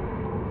game.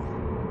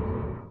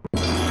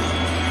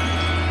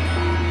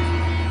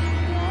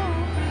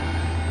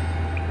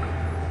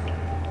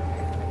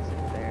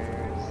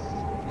 There's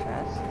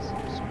chests,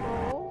 some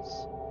scrolls.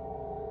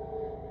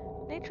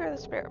 Nature of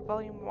the Spirit,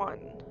 Volume 1.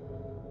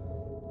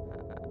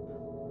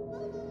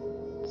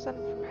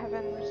 Descended from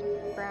heaven, risen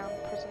from ground,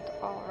 present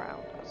all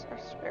around us are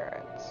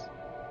spirits.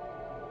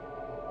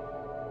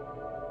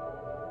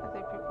 Are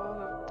they people who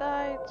have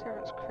died,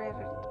 servants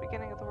created at the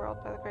beginning of the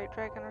world by the great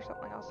dragon, or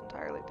something else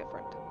entirely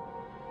different?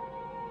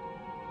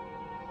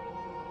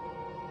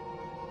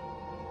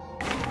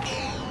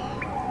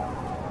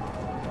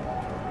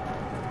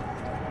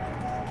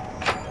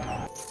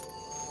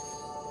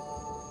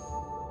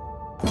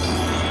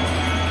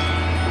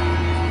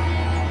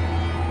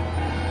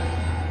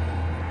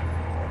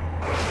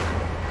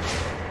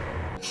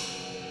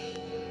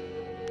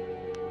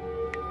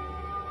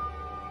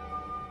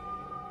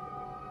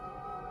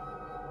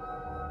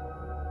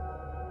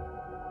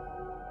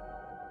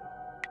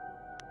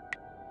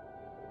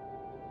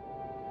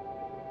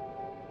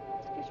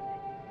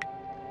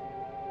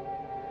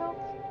 Health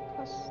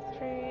plus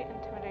 3,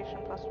 intimidation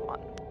plus 1.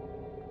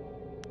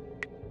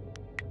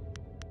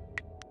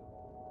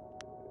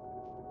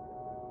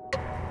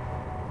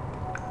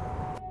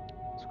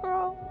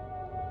 Scroll.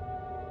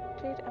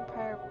 Jade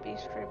Empire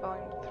Beastry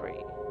Volume 3.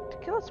 To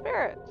kill a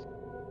spirit!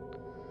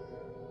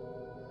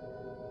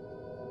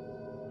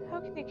 How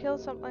can you kill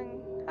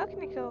something? How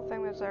can you kill a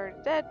thing that's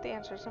already dead? The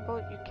answer is simple,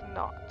 you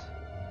cannot.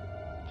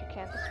 But you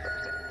can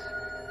disperse it.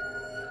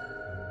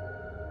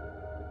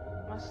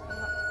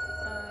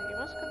 You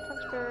must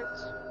confront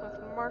spirits with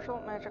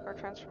martial, magic, or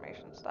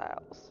transformation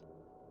styles.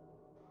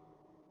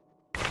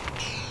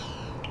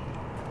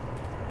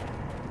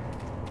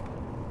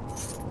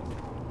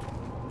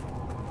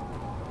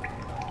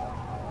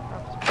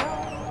 Rubs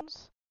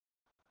bones.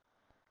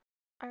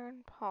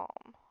 Iron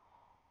palm.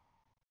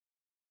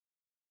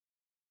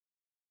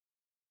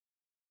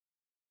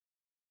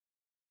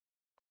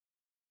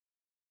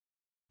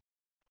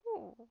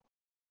 Ooh.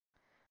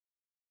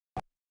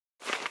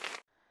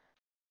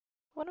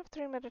 One of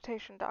 3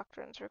 meditation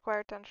doctrines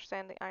required to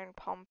understand the Iron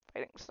Palm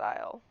fighting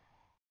style.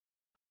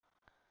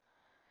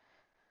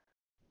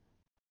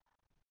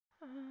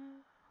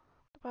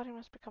 The body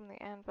must become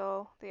the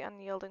anvil, the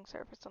unyielding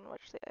surface on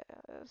which the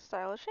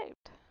style is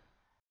shaped.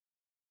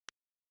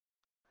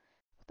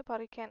 If the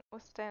body can't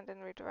withstand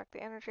and redirect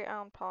the energy,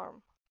 Iron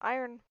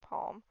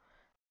Palm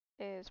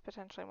is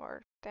potentially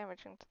more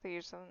damaging to the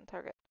user than the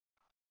target.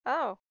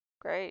 Oh,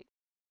 great.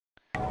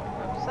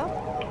 Note to self,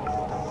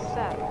 don't use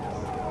that.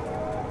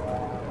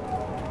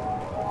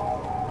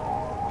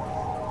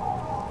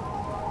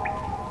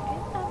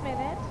 In a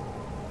minute.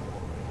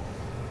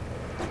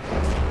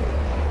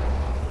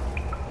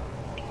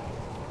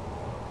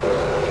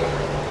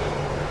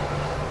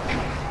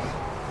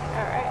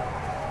 Alright.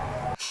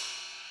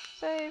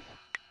 Save.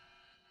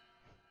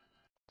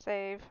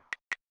 Save.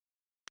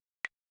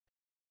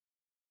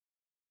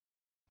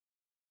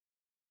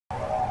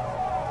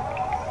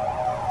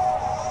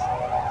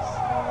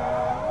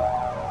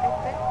 I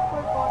think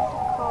we're going to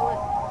call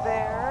it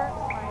there,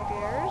 my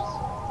dears.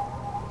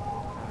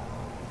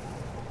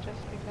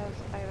 because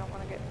I don't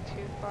want to get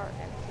too far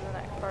into the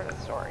next part of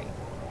the story.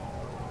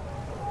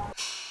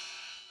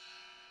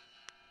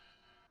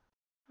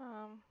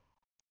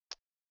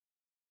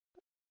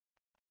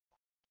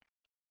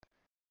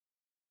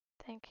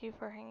 Thank you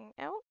for hanging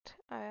out,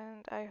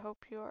 and I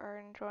hope you are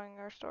enjoying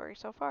our story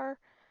so far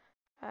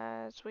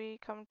as we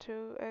come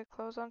to a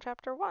close on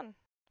chapter 1.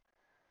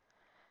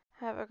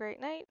 Have a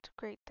great night,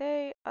 great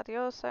day,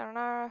 adios,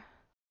 sayonara,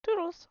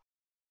 toodles!